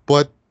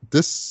 But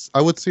this,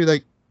 I would say,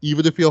 like,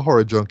 even if you're a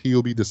horror junkie,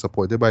 you'll be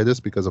disappointed by this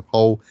because of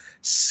how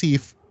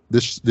safe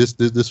this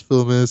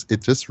film is.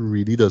 It just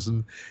really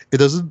doesn't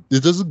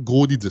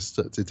go the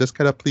distance. It just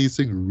kind of plays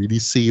things really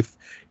safe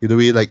in a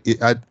way, like it,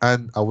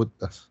 and I would.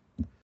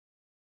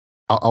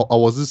 I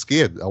wasn't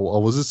scared. I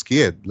wasn't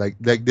scared. Like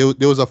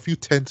there was a few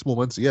tense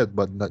moments yet,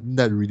 but nothing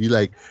that really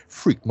like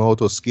freaked me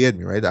out or scared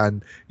me, right?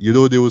 And they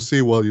will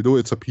say, well,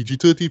 it's a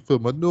PG-13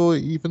 film, but no,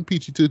 even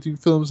PG-13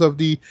 films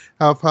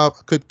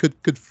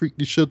could freak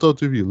the shit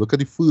out of you. Look at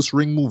the first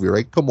Ring movie,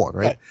 right? Come on,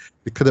 right? Right.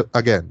 They could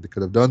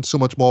have done so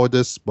much more with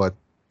this, but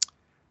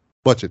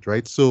budget,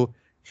 right? So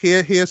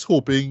here's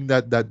hoping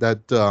that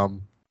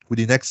with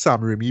the next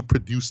Sam Raimi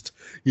produced,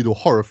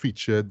 horror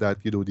feature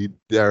that, the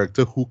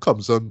director who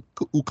comes on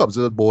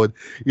board,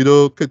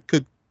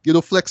 could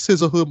flex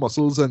his or her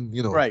muscles and,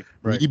 Right.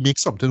 really make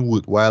something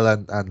worthwhile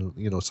and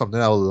something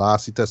that will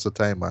last the test of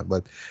time, man.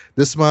 But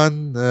this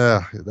man,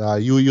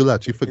 you'll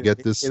actually forget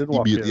it this didn't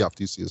work, immediately yeah.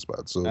 after you see this,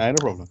 man. So No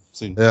problem.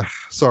 Soon.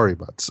 sorry,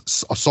 man.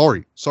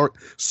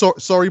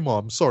 Sorry,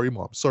 mom.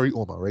 Sorry,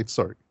 Oma. Right?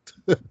 Sorry.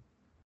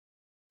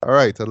 All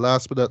right, and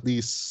last but not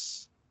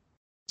least,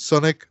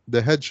 Sonic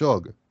the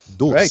Hedgehog.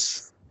 Dos.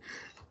 Right.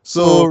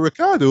 So,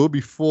 Ricardo,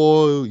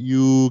 before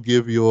you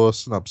give your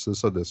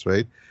synopsis on this,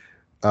 right?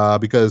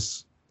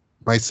 Because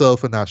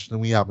myself and Ashton,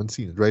 we haven't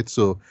seen it, right?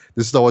 So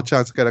this is our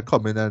chance to kind of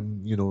come in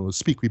and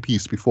speak with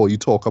peace before you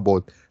talk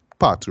about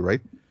part 2,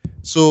 right?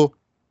 So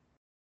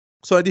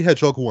Sonic the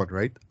Hedgehog 1,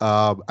 right?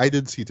 I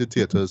didn't see it in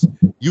theaters.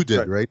 You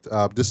did, right?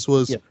 This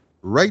was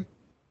right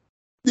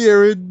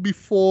there in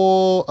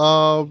before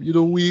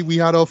we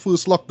had our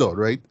first lockdown,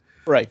 right?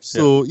 Right.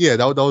 So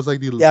that was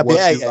like the last.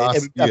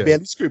 I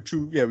barely script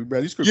through. Yeah, we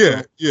barely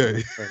script. Yeah,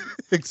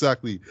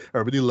 exactly. I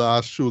remember the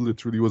last show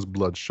literally was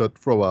Bloodshot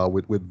from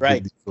with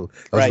Right. Vin Diesel.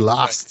 That was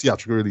last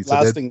theatrical release. And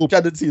Last then, thing, which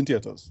I didn't see in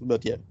theaters,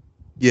 but yeah.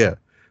 yeah.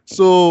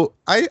 So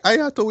I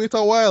had to wait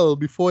a while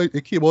before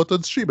it came out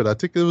on stream, and I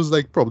think it was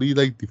like probably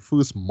like the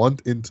first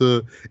month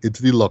into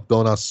the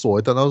lockdown I saw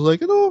it, and I was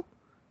like,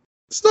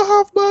 it's not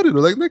half bad,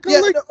 like Yeah, I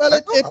like well,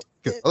 it.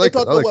 it I like it.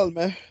 underwhelmed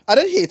me. I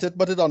didn't hate it,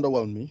 but it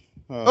underwhelmed me.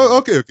 Oh,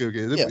 okay.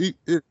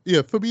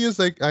 Yeah. For me, it's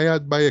like I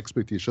had my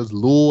expectations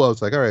low. I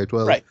was like, all right,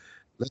 well,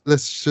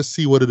 let's just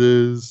see what it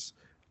is.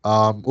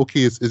 Okay,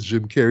 it's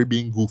Jim Carrey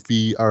being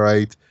goofy. All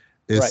right,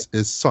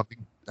 is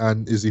something,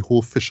 and is the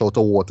whole fish out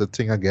of water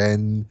thing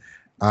again.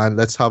 and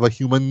let's have a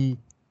human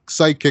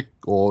sidekick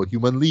or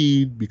human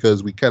lead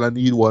because we kind of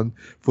need one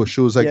for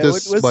shows like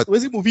this.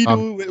 Was it movie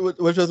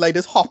which was like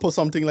this Hop or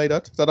something like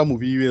that? Is that a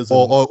movie?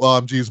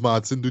 Or James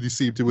Marsden do the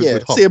same thing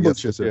with Hop. Same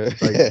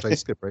yes, which I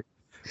skip, right?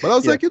 But I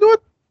was like, you know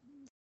what?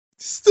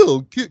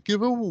 Still,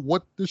 given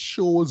what the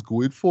show was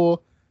going for,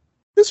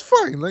 it's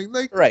fine.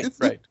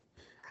 Right.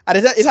 And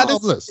it had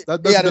harmless.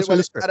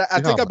 I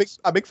think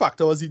a big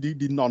factor was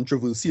the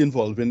non-controversy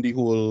involving the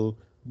whole.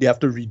 They have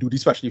to redo the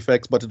special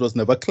effects, but it was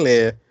never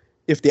clear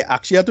if they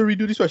actually had to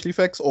redo the special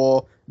effects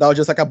or that was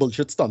just like a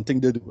bullshit stunt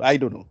thing they do. I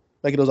don't know.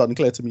 Like, it was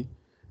unclear to me.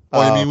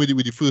 Oh, I mean with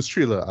the first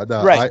trailer?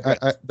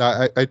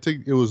 I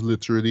think it was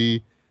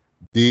literally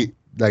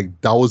that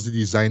was the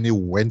design they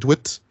went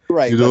with.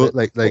 Right. You know,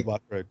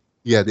 right.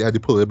 Yeah, they had to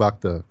pull it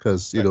back there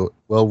because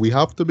we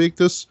have to make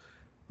this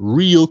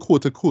real,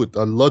 quote unquote,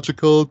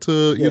 logical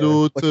to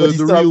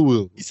the real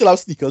world. He still have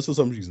sneakers for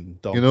some reason.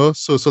 Dumb.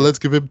 So let's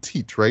give him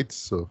teeth, right?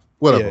 So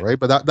whatever, right?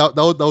 But that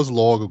was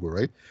long ago,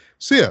 right?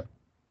 So yeah.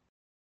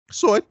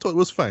 So I thought it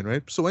was fine,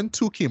 right? So when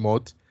 2 came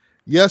out,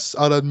 yes,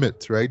 I'll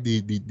admit, right?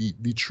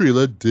 The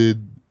trailer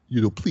did,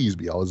 please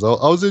me. I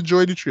was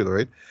enjoying the trailer,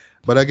 right?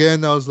 But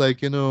again, I was like,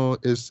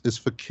 it's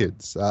for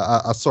kids.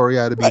 Sorry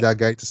I had to be that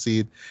guy to see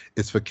it.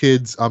 It's for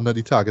kids. I'm not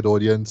the target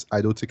audience.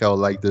 I don't think I would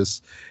like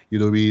this. You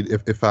know what I mean?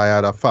 If I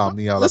had a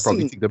family, I would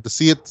probably take them to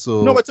see it.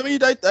 So no, but to me,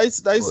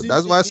 that's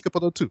why I skip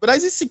it out too. But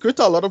that's the secret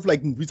to a lot of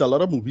movies. A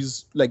lot of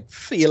movies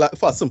fail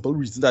for a simple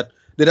reason that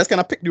they just kind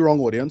of pick the wrong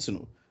audience.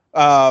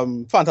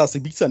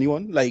 Fantastic Beasts,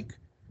 anyone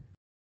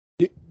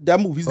their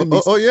movies. Yeah.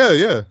 The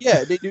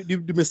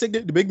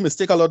big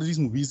mistake a lot of these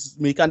movies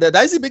make, and that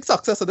is the big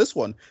success of this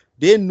one.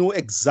 They know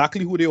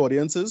exactly who the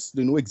audience is.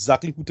 They know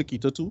exactly who to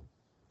cater to,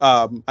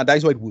 and that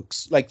is why it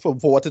works. For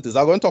what it is,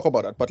 I'm going to talk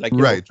about that. But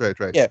right.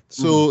 Yeah.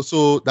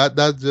 So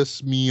that's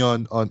just me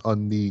on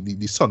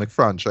the Sonic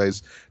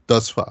franchise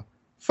thus far.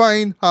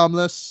 Fine,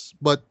 harmless,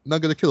 but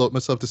not gonna kill out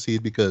myself to see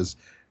it because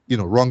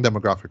wrong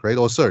demographic, right?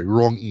 Or sorry,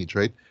 wrong age,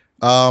 right?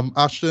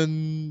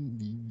 Ashton,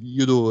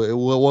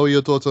 what were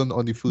your thoughts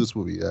on the first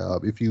movie?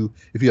 If you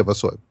ever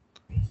saw it.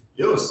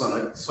 Yo,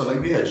 Sonic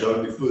the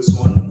Hedgehog, the first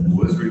one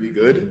was really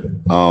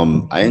good.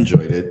 I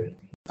enjoyed it.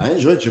 I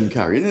enjoyed Jim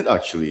Carrey in it,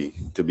 actually,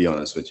 to be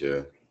honest with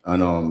you.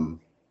 And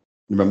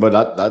remember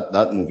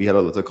that movie had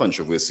a lot of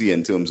controversy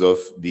in terms of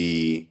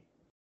the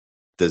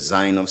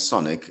design of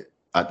Sonic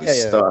at the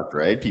start,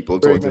 right? People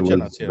thought it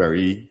was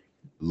very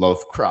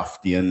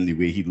Lovecraftian the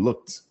way he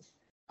looked,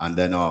 and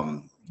then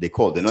they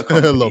called in a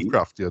company.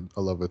 Lovecraftian,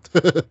 I love it.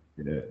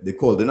 Yeah, they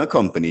called in a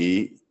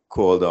company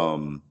called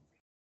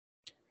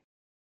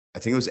I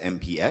think it was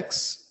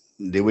MPX.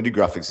 They were the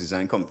graphics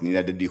design company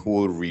that did the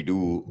whole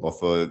redo of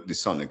the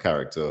Sonic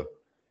character,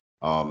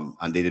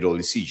 and they did all the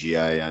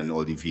CGI and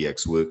all the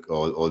VX work,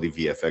 all the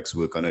VFX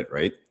work on it,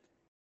 right?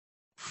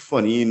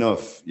 Funny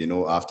enough,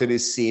 after they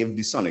saved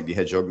the Sonic the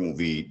Hedgehog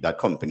movie, that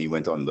company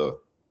went under.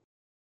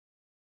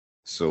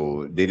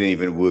 So they didn't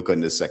even work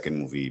on the second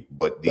movie,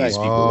 but these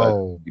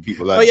people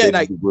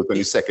that did work on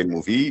the second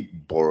movie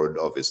borrowed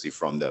obviously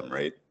from them,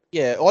 right?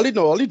 Yeah, all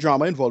the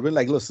drama involved in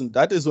listen,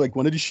 that is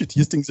one of the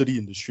shittiest things of the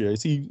industry. I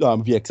see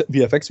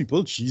VFX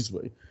people, jeez,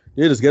 boy,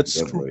 they just get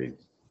screwed.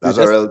 That's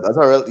a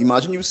real.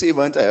 Imagine you save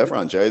an entire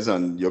franchise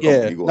and your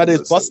company goes. That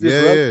is bust.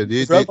 They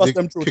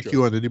kick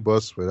you under the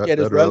bus for that. Yeah,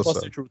 it's real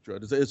busted truth.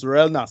 It's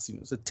real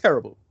nastiness. It's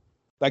terrible.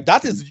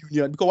 That is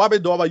union, because why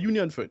do have a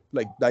union for it?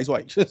 That's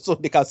why. So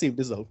they can't save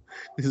this out.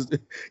 You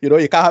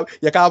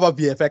can't have a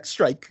VFX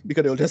strike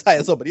because they'll just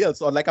hire somebody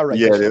else or a writer.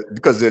 Yeah,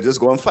 because they'll just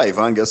go on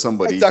Fiverr and get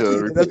somebody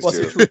to replace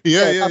you.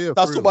 Yeah.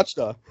 That's too much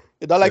though.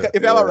 It's not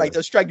if you have a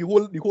writer strike,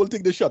 the whole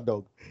thing they shut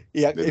down.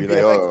 Yeah, if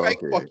VFX strike,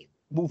 fuck you.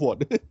 Move on.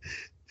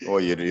 Oh,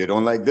 you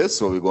don't like this,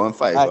 so we go on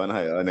Fiverr and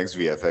hire our next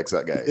VFX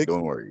that guy.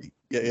 Don't worry.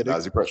 Yeah,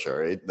 that's the pressure,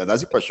 right?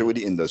 That's the pressure with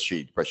the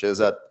industry. The pressure is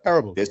that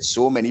terrible. There's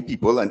so many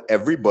people and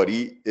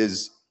everybody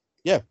is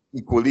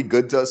equally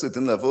good to a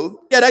certain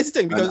level. Yeah, that's the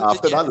thing. Because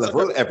after that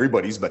level,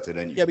 everybody's better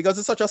than you. Yeah, because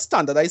it's such a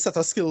standardized set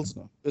of skills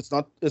now. It's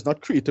not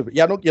creative.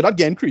 You're not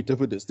getting creative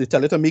with this. They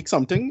tell you to make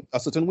something a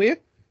certain way.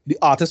 The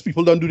artist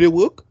people don't do their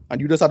work, and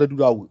you just have to do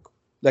that work.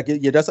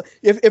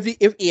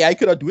 If AI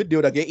could do it, they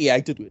would get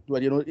AI to do it.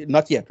 But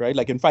not yet,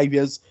 right? In 5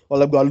 years,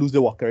 all I'm gonna lose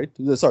their work, right?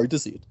 Sorry to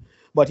say it,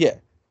 but yeah,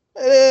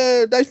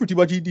 that's pretty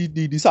much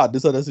the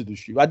sadness of this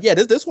industry. But yeah,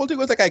 this whole thing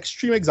was an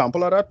extreme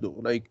example of that,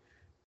 though.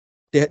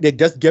 They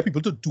just get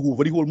people to do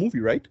over the whole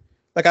movie, right?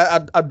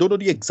 I don't know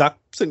the exact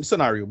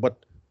scenario,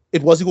 but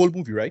it was the whole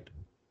movie, right?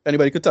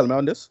 Anybody could tell me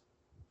on this?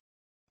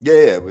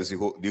 Yeah, it was the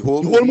whole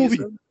movie.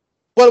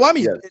 Well, I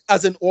mean,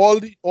 as in all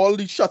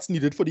the shots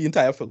needed for the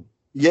entire film.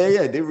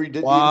 Yeah, they redid the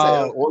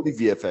entire, all the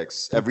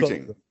VFX,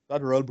 everything.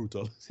 That's real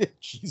brutal.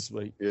 Jeez,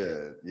 mate.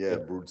 Yeah,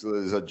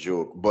 brutal is a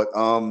joke. But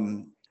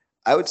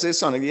I would say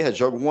Sonic the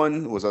Hedgehog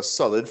 1 was a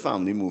solid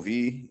family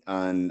movie,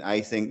 and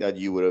I think that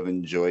you would have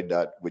enjoyed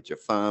that with your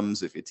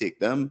fams if you take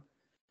them.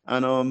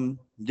 And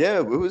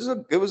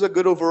it was a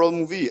good overall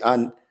movie.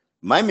 And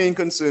my main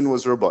concern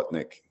was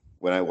Robotnik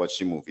when I watched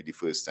the movie the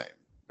first time,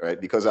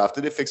 right? Because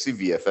after they fixed the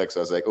VFX,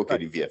 I was like,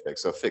 okay, the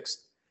VFX are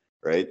fixed,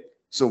 right?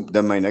 So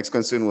then my next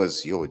concern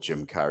was,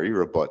 Jim Carrey,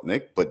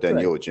 Robotnik, but then,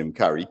 Right. Jim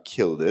Carrey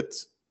killed it.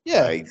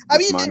 Yeah, Like, I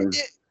this mean, man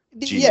is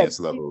yeah, genius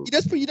level.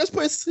 he just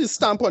put his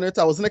stamp on it.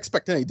 I wasn't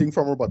expecting anything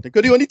from Robotnik.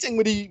 Because the only thing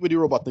with the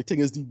Robotnik thing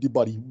is the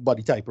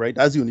body type, right?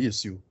 That's the only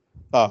issue.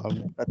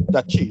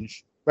 That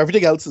changed.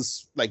 Everything else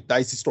is like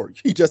that's the story.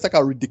 He's just like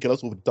a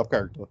ridiculous over the top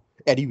character.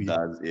 Anyway,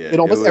 in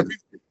almost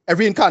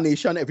every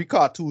incarnation, every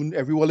cartoon,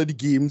 every one of the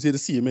games you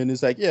see him in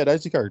is like, yeah,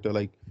 that's the character.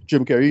 Like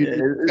Jim Carrey.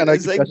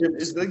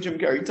 It's like Jim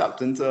Carrey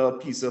tapped into a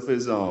piece of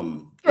his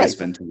Right.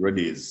 Ventura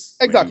days.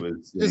 Exactly.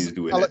 When he was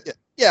doing it.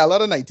 Yeah, a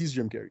lot of 90s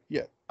Jim Carrey.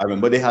 Yeah. I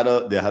remember they had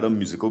a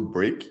musical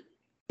break.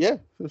 Yeah,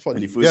 it was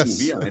funny. In the first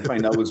movie, and I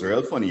find that was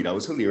real funny. That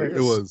was hilarious.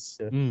 It was.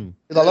 Yeah. Mm.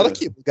 There's a lot of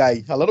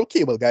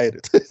cable guy in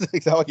it.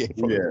 That's how I get it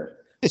from. Yeah.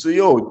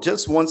 So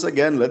just once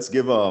again, let's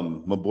give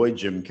my boy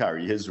Jim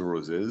Carrey his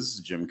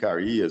roses. Jim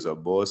Carrey is a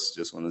boss.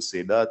 Just want to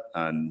say that,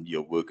 and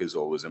your work is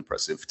always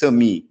impressive to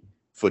me,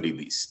 for the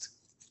least.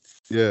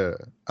 Yeah,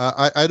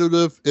 I don't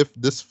know if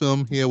this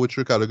film here, which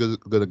Ricardo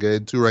gonna get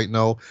into right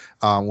now,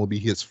 will be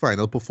his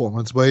final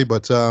performance by,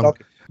 but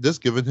Okay.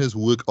 just given his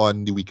work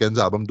on the Weeknd's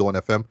album Dawn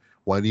FM,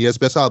 one of his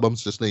best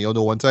albums, just letting you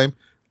know one time,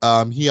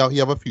 he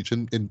have a future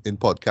in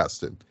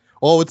podcasting.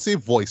 Or I would say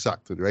voice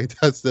acting, right?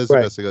 That's the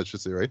Right. best thing I should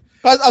say, right?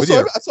 I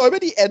saw him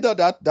at the end of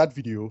that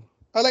video.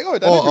 I like,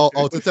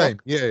 All the time.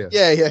 Yeah.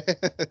 Yeah.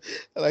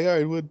 I like, all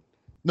right, would.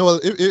 No, well,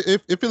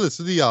 if you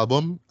listen to the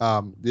album,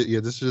 yeah,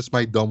 this is just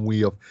my dumb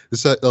way of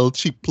this a little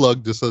cheap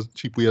plug, just a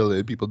cheap way of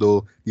letting people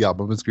know the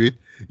album is great.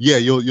 Yeah,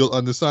 you'll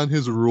understand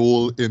his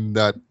role in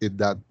that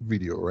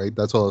video, right?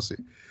 That's all I'll say.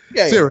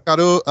 Yeah, So, yeah.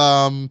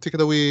 Ricardo, take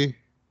it away,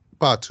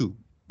 part 2.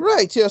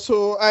 Right, yeah.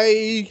 So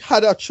I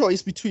had a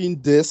choice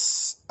between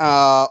this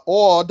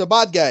or The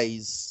Bad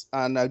Guys,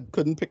 and I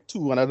couldn't pick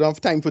two, and I don't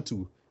have time for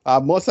two.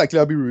 Most likely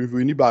I'll be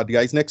reviewing The Bad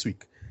Guys next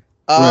week.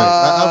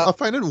 Right. I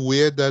find it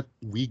weird that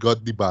we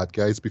got The Bad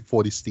Guys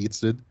before the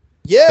States did.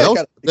 Yeah,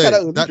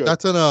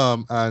 That's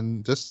an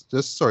and just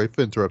sorry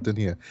for interrupting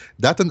here.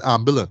 That's an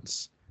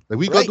ambulance. Like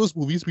we got those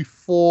movies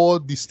before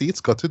the States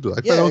got it. I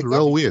find that was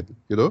real weird,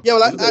 you know? Yeah,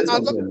 well,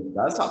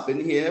 that's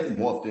happened here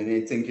more often than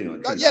you think, you know.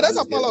 That's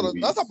happened a lot.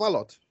 That's happened a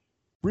lot.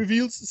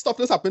 Reveals stuff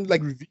that's happened,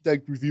 like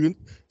reviewing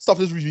stuff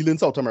that's revealed in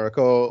South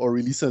America or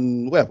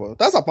releasing wherever.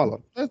 That's happened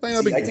a lot.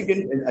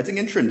 I think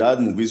in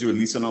Trinidad, movies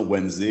release on a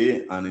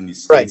Wednesday, and in the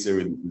States, they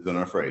release on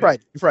a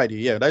Friday. Friday,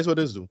 yeah, that's what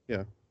it is.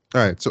 Yeah.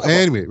 All right. So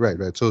anyway, right.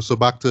 So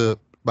back to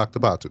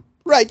part 2.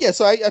 Right, yeah.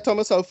 So I told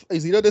myself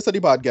it's either this or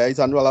The Bad Guys,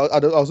 and well, I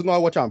was going to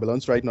watch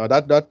Ambulance right now.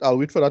 That I'll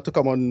wait for that to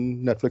come on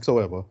Netflix or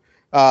whatever.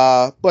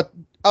 But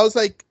I was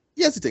like,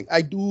 here's the thing.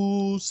 I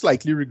do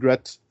slightly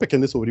regret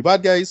picking this over The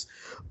Bad Guys,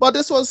 but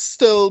this was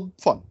still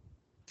fun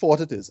for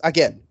what it is.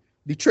 Again,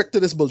 the trick to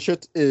this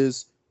bullshit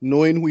is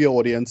knowing who your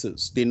audience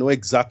is. They know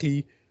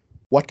exactly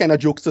what kind of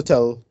jokes to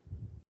tell.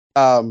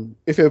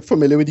 If you're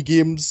familiar with the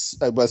games,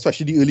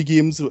 especially the early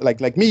games,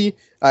 like me,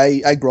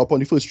 I grew up on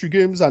the first 3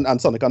 games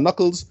and Sonic and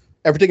Knuckles.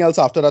 Everything else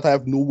after that, I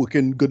have no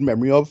working good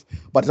memory of.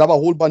 But I have a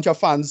whole bunch of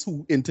fans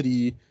who into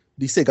the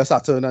Sega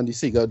Saturn and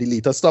the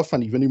later stuff,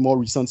 and even the more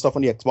recent stuff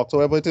on the Xbox,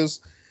 whatever it is.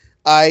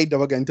 I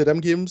never get into them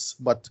games,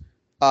 but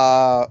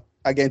I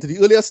get into the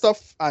earlier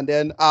stuff, and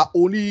then I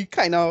only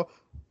kind of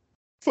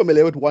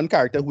familiar with one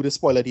character who they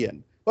spoil at the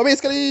end. But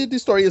basically, the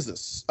story is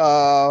this.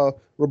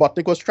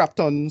 Robotnik was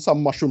trapped on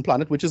some mushroom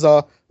planet, which is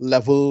a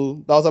level,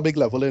 that was a big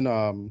level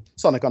in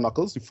Sonic and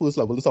Knuckles, the first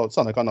level is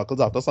Sonic and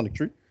Knuckles after Sonic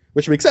 3,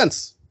 which makes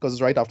sense, because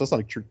it's right after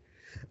Sonic 3.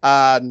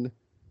 And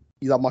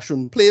he's a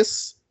mushroom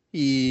place.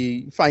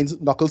 He finds,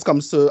 Knuckles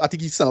comes to, I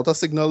think he sent out a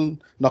signal,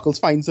 Knuckles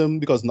finds him,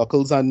 because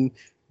Knuckles and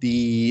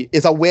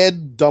it's a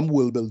weird, dumb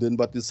world building,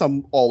 but there's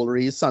some Owl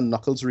race and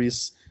Knuckles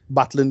race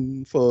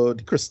battling for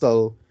the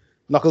crystal.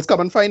 Knuckles come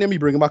and find him, he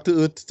bring him back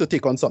to Earth to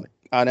take on Sonic.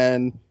 And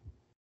then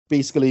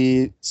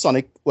basically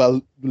Sonic,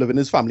 living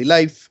his family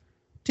life,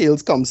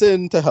 Tails comes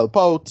in to help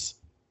out,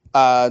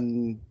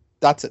 and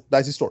that's it.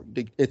 That's the story.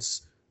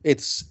 It's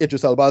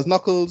Idris Elba as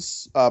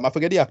Knuckles. I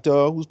forget the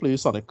actor who's playing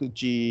Sonic,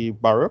 G.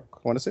 Baruch, I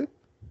want to say.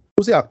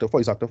 Who's the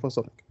voice actor for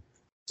Sonic?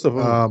 So,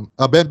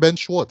 Ben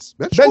Schwartz.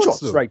 Ben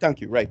Schwartz, right,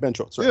 thank you. Right, Ben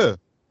Schwartz, right. Yeah.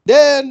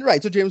 Then,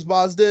 so James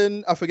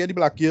Marsden, I forget the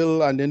black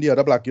girl, and then the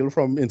other black girl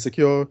from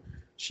Insecure.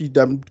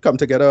 Them come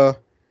together.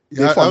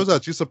 Yeah, I was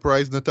actually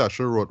surprised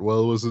Natasha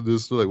Rothwell was in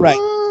this. Like, right.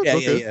 what? Yeah,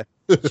 Okay.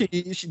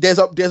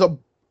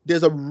 yeah.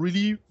 There's a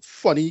really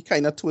funny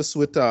kind of twist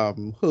with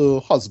her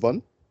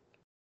husband.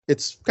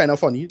 It's kind of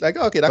funny. Like,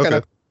 okay,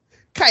 that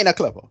kind of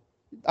clever.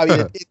 I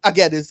mean,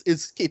 again,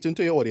 it's catering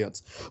to your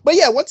audience. But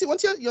yeah, once you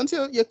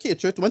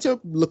cater it, once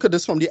you look at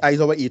this from the eyes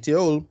of an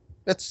 8-year-old,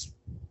 it's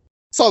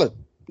solid.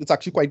 It's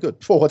actually quite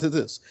good for what it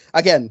is.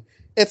 Again,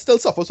 it still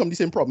suffers from the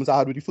same problems I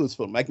had with the first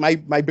film. Like my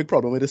big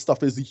problem with this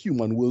stuff is the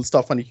human world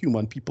stuff and the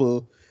human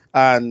people,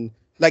 and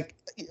like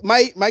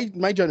my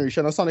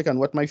generation of Sonic, and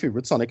what my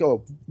favorite Sonic,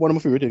 or one of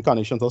my favorite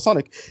incarnations of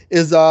Sonic,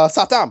 is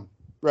Satam,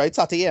 right?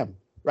 Satam,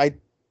 right?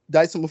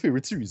 That's my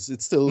favorite series.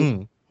 It's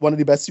still one of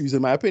the best series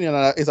in my opinion,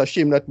 and it's a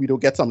shame that we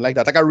don't get something like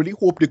that. Like I really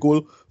hope they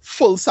go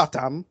full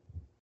Satam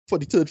for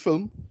the third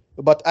film,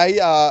 But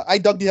I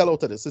dug the hell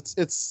out of this.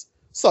 It's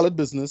solid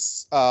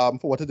business for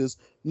what it is.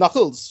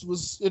 Knuckles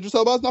was Idris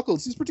Elba's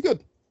Knuckles. He's pretty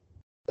good.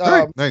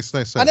 Nice.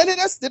 And then they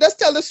just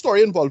tell the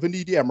story involving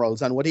the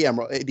emeralds and what the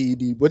emerald,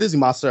 what is the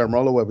master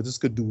emerald or whatever this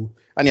could do.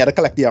 And you had to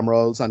collect the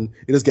emeralds and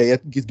it just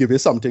give you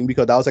something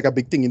because that was like a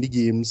big thing in the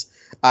games.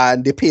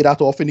 And they pay that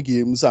off in the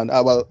games. And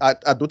I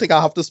don't think I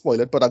have to spoil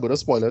it, but I'm going to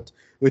spoil it,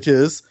 which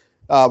is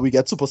we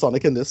get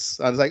Supersonic in this.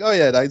 And it's like, oh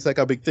yeah, that's like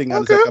a big thing.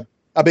 And it's like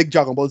a big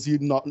Dragon Ball Z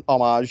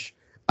homage.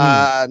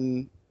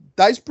 And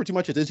that's pretty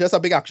much it. It's just a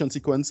big action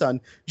sequence. And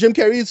Jim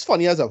Carrey is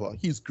funny as ever.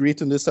 He's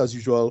great in this as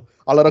usual.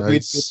 A lot of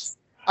great bits.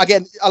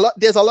 Again,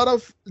 there's a lot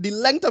of the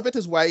length of it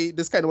is why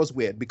this kind of was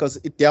weird because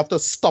they have to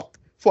stop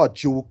for a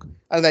joke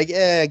and like,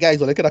 guys,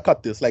 well, I could have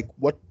cut this. Like,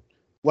 what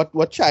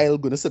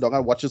child gonna sit down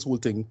and watch this whole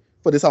thing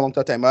for this amount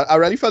of time? I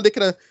really felt if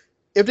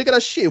they could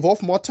have shaved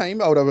off more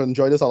time, I would have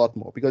enjoyed this a lot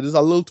more because it's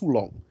a little too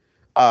long.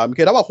 You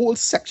could have a whole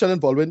section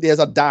involving. There's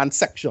a dance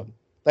section,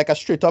 like a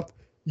straight up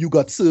you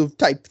got served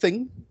type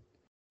thing.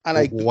 And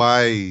like,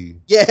 why?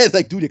 Yeah, it's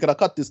like, dude, you could have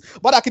cut this.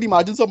 But I can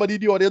imagine somebody in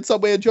the audience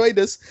somewhere enjoying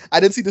this. I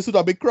didn't see this with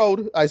a big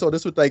crowd. I saw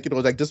this with like, it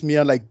was like just me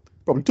and like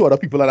probably 2 other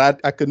people, and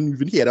I couldn't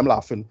even hear them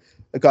laughing.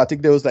 Like, I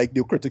think there was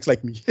critics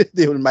like me.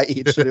 They were my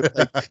age, so they were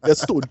like they're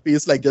stone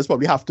faced, like just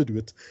probably have to do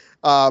it.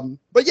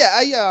 But yeah,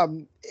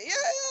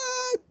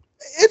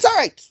 it's all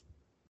right.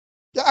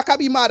 I can't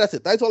be mad at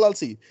it. That's all I'll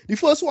say. The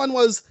first one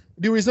was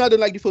the reason I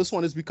didn't like the first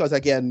one is because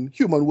again,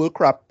 human world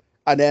crap,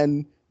 and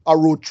then a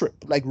road trip.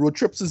 Like road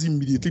trips is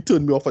immediately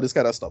turned me off for this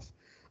kind of stuff.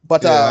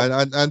 But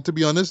and to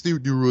be honest, the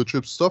road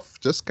trip stuff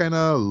just kind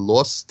of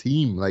lost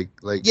steam. Like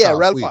real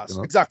fast. You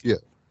know? Exactly. Yeah.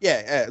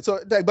 Yeah.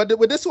 So, but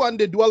with this one,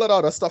 they do a lot of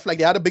other stuff. Like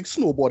they had a big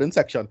snowboarding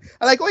section.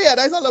 And like, oh yeah,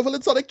 there's a level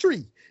in Sonic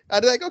 3.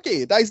 And they're like,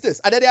 okay, that's this.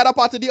 And then they had a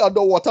part of the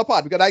underwater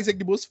part because that's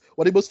like one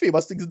of the most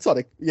famous things in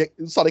Sonic.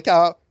 Sonic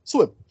can't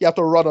swim. You have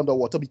to run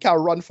underwater. You can't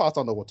run fast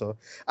underwater.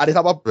 And they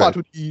have a part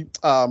with the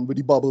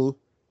bubble.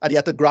 And you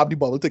have to grab the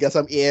bubble to get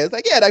some air. It's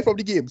like, yeah, that's from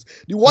the games.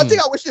 The one thing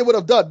I wish they would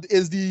have done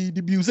is the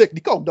music,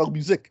 the countdown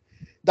music.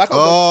 I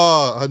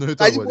know what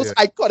that's the most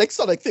iconic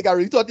Sonic thing. I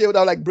really thought they would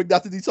have like bring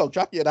that to the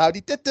soundtrack. You know,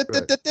 the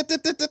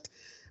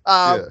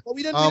but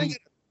we didn't get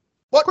it.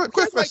 But quick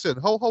question: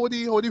 How are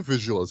the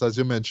visuals? As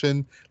you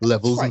mentioned,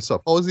 levels and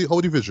stuff. How are the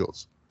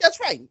visuals? That's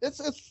fine.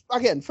 It's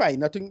again fine.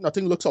 Nothing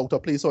looks out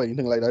of place or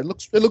anything like that.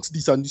 It looks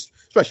decent.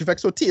 Special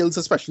effects for Tails,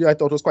 especially, I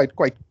thought was quite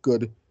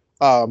good.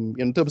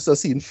 In terms of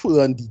seeing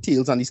fur and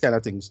details and these kind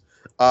of things.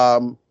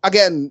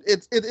 Again,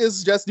 it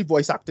is just the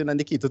voice acting and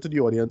the cater to the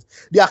audience.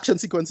 The action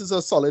sequences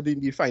are solid in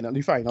the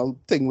final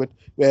thing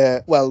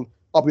where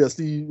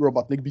obviously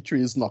Robotnik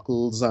betrays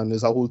Knuckles and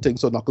there's a whole thing,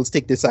 so Knuckles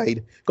take the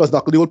side. Because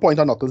the whole point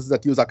of Knuckles is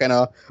that he was a kind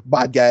of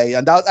bad guy,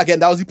 and that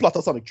was the plot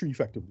of Sonic 3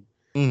 effectively.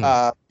 He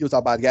was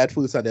a bad guy at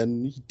first, and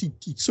then he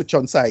switch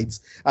on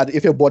sides. And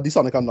if you bought the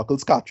Sonic and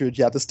Knuckles cartridge,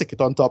 you had to stick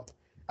it on top,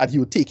 and he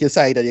would take your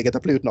side, and you get to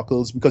play with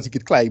Knuckles because he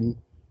could climb.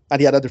 And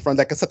he had a different,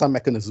 like a set of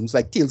mechanisms.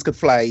 Like Tails could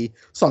fly,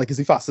 Sonic is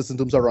the fastest in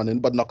terms of running,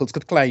 but Knuckles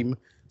could climb.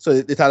 So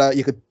it had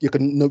you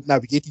could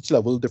navigate each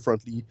level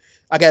differently.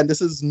 Again,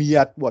 this is me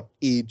at what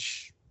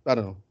age? I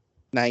don't know,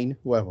 9,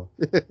 whatever.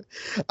 Yeah,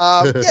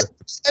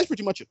 that's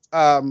pretty much it.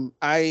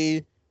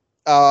 I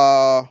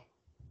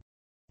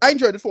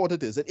enjoyed it for what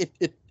it is.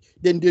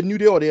 They knew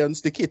the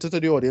audience, they cater to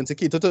the audience, they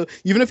cater to,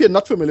 even if you're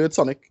not familiar with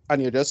Sonic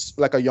and you're just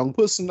like a young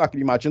person, I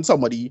can imagine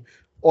somebody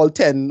all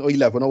 10 or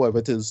 11 or whatever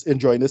it is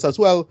enjoying this as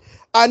well.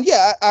 And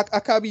yeah, I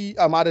can't be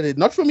mad at it.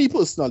 Not for me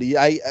personally.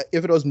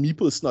 If it was me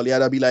personally,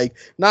 I'd be like,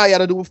 nah, you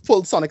gotta do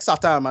full Sonic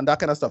Satam and that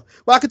kind of stuff.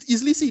 But I could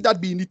easily see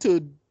that being the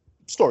third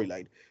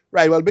storyline.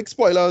 Right, well, big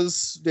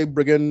spoilers. They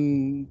bring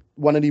in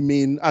one of the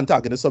main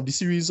antagonists of the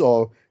series,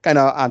 or kind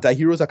of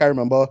anti-heroes. I can't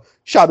remember.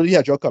 Shadow the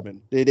Hedgehog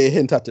coming. They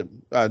hint at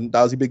him, and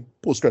that was a big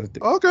post-credit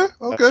thing. Okay.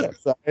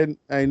 So, and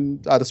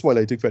the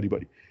spoiler, I think, for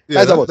anybody.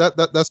 Yeah,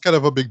 that's kind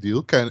of a big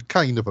deal.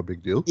 Kind of a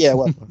big deal. Yeah,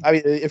 well, I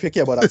mean, if you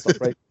care about that stuff,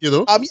 right? You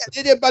know.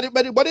 Yeah, but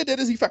what they did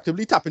is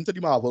effectively tap into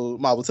the Marvel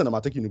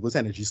Cinematic Universe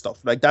energy stuff.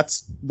 Like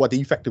that's what they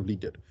effectively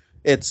did.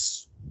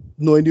 It's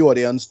knowing the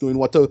audience, knowing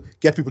what to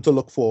get people to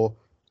look for,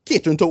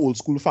 catering to old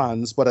school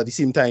fans, but at the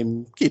same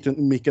time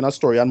making a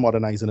story and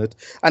modernizing it,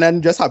 and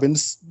then just having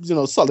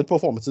solid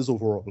performances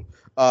overall.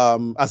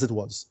 As it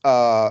was.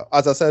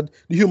 As I said,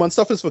 the human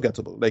stuff is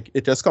forgettable. Like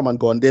it just come and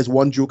gone. There's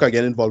one joke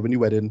again involved in the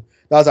wedding.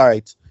 That's all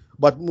right,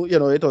 but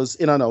it was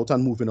in and out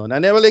and moving on.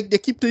 And they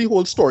keep the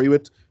whole story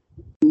with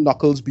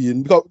Knuckles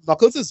being, because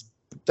Knuckles is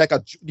like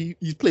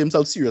he play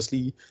himself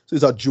seriously, so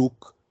it's a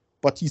joke.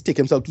 But he's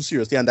taking himself too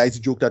seriously, and that's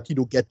a joke that he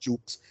don't get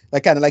jokes.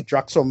 Like kind of like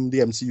Drax from the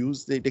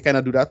MCUs. They kind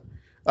of do that.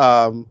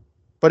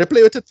 But they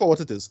play with it for what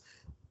it is.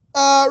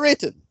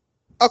 Rating.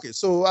 Okay,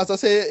 so as I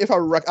say,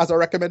 as a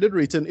recommended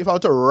rating, if I were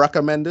to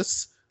recommend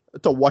this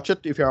to watch it,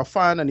 if you're a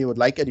fan and you would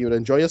like it, you would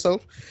enjoy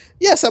yourself,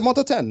 yes, 7 out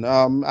of 10.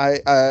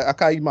 I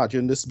can't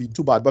imagine this being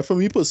too bad. But for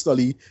me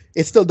personally,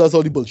 it still does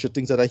all the bullshit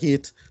things that I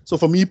hate. So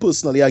for me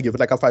personally, I give it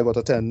like a 5 out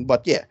of 10.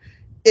 But yeah,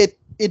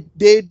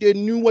 they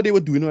knew what they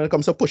were doing when it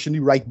comes to pushing the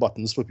right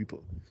buttons for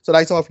people. So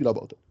that's how I feel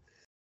about it.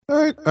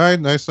 All right,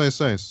 nice.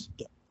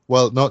 Yeah.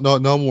 Well, now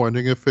I'm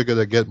wondering if we're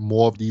gonna get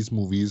more of these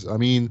movies. I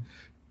mean,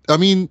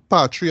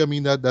 part three. I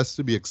mean that's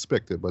to be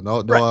expected. But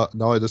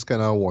now I just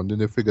kind of wondering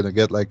if we're gonna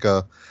get like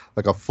a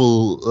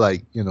full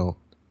like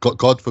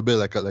God forbid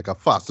like a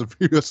Fast and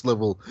Furious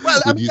level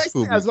with these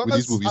movies.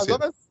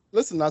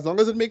 Listen, as long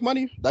as it make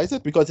money, that's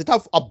it. Because it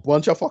have a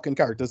bunch of fucking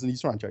characters in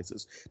these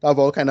franchises. They have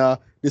all kind of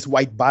this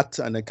white bat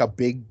and like a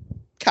big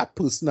cat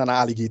person and an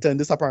alligator in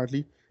this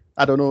apparently.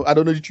 I don't know the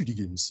 3D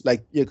games.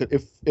 Like,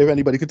 if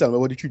anybody could tell me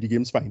what the 3D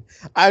games, fine.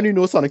 I only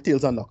know Sonic,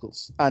 Tails, and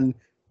Knuckles, and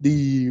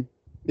it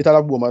had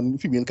a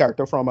female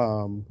character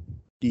from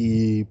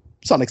the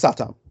Sonic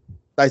Saturn.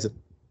 That's it.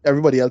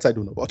 Everybody else I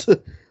don't know about.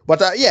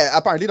 But yeah,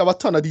 apparently there were a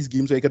ton of these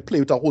games where you could play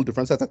with a whole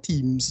different set of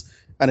teams,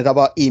 and it had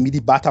Amy the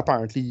Bat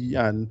apparently,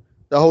 and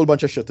a whole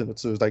bunch of shit in it.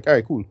 So it's like, all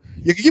right, cool.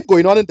 You can keep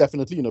going on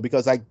indefinitely,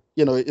 because like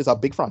it's a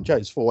big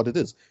franchise for what it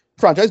is.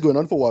 Franchise going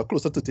on for what,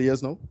 close to 30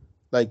 years now.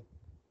 Like.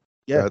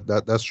 Yeah,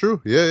 that's true.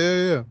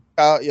 Yeah.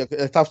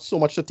 It have so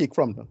much to take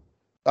from them.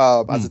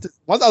 As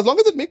long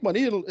as it make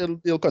money,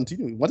 it'll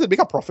continue. Once it make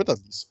a profit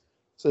at least.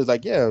 So it's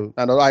like, yeah,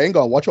 and I ain't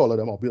gonna watch all of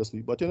them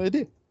obviously, but it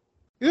did.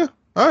 Yeah.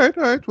 All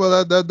right.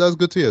 Well, that's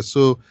good to hear.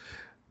 So,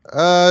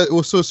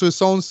 so it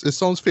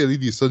sounds fairly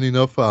decent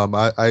enough.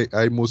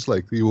 I most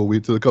likely will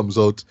wait till it comes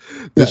out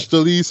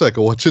digitally so I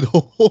can watch it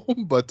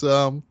home.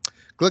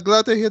 But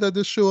glad to hear that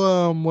this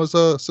show was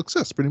a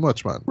success, pretty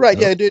much, man. Right,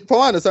 yeah. From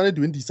what I understand, they're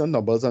doing decent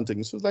numbers and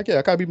things. So it's like, yeah,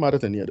 I can't be mad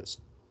at any of this.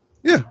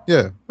 Yeah.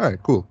 All right,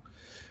 cool.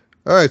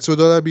 All right, so with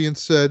that being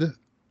said,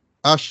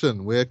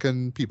 Ashton, where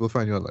can people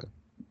find you online?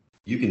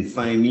 You can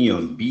find me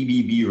on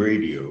BBB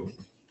Radio,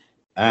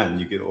 and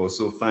you can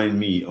also find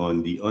me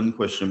on the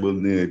Unquestionable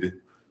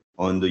Nerd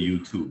on the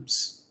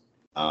YouTubes.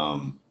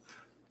 I'm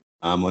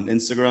on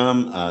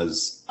Instagram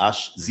as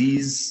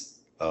AshZeez.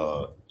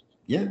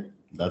 Yeah,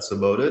 that's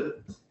about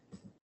it.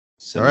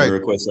 Send me a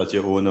request at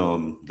your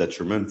own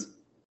detriment.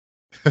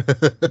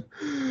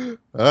 All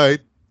right.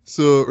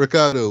 So,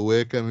 Ricardo,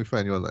 where can we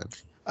find you online?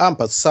 I'm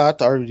Passat,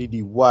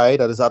 RDDY.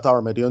 That is at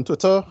our Medina on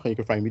Twitter. You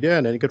can find me there.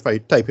 And then you can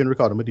type in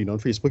Ricardo Medina on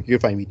Facebook. You can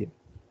find me there.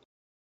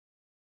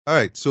 All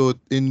right. So,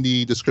 in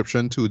the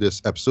description to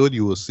this episode,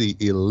 you will see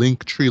a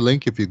Linktree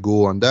link. If you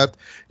go on that,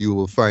 you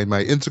will find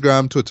my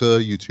Instagram, Twitter,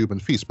 YouTube,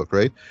 and Facebook,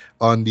 right?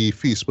 On the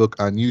Facebook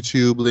and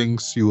YouTube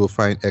links, you will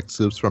find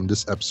excerpts from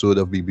this episode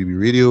of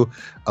BBB Radio,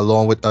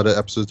 along with other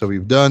episodes that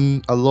we've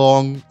done,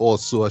 along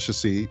also, I should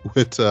say,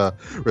 with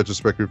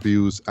retrospect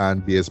reviews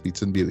and BS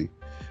Beats and Billy.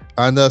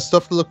 And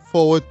stuff to look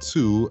forward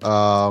to.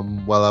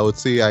 Well, I would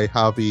say I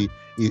have a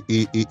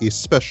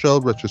special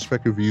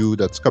retrospect review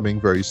that's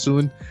coming very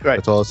soon. Right.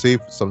 That's all I'll say.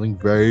 Something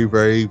very,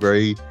 very,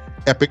 very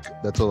epic.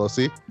 That's all I'll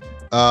say.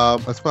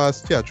 As far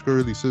as theatrical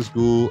releases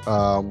go,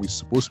 we're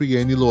supposed to be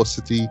getting the Lost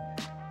City,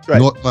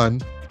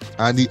 Northman,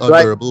 and the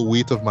Unbearable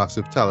Weight of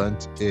Massive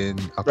Talent in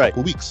a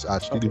couple weeks.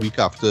 Actually, the week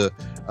after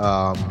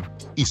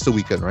Easter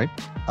weekend, right?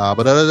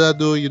 But other than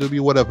that,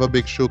 though, whatever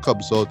big show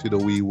comes out,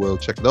 we will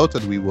check it out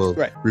and we will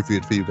review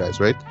it for you guys,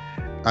 right?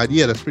 And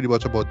yeah, that's pretty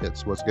much about it.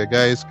 So what's good,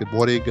 guys? Good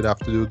morning, good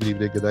afternoon, good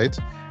evening, good night.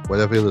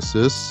 Whatever you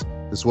listen to.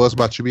 This was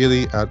Matthew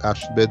Bailey and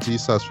Ashton Benzie.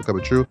 Thanks for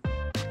coming through.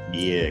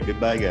 Yeah,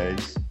 goodbye,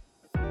 guys.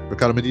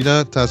 Ricardo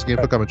Medina, thanks again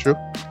for coming through.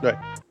 Right.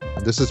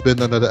 And this has been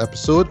another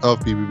episode of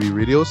BBB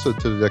Radio. So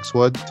until the next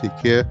one, take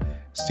care,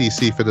 stay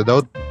safe in and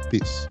out.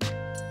 Peace.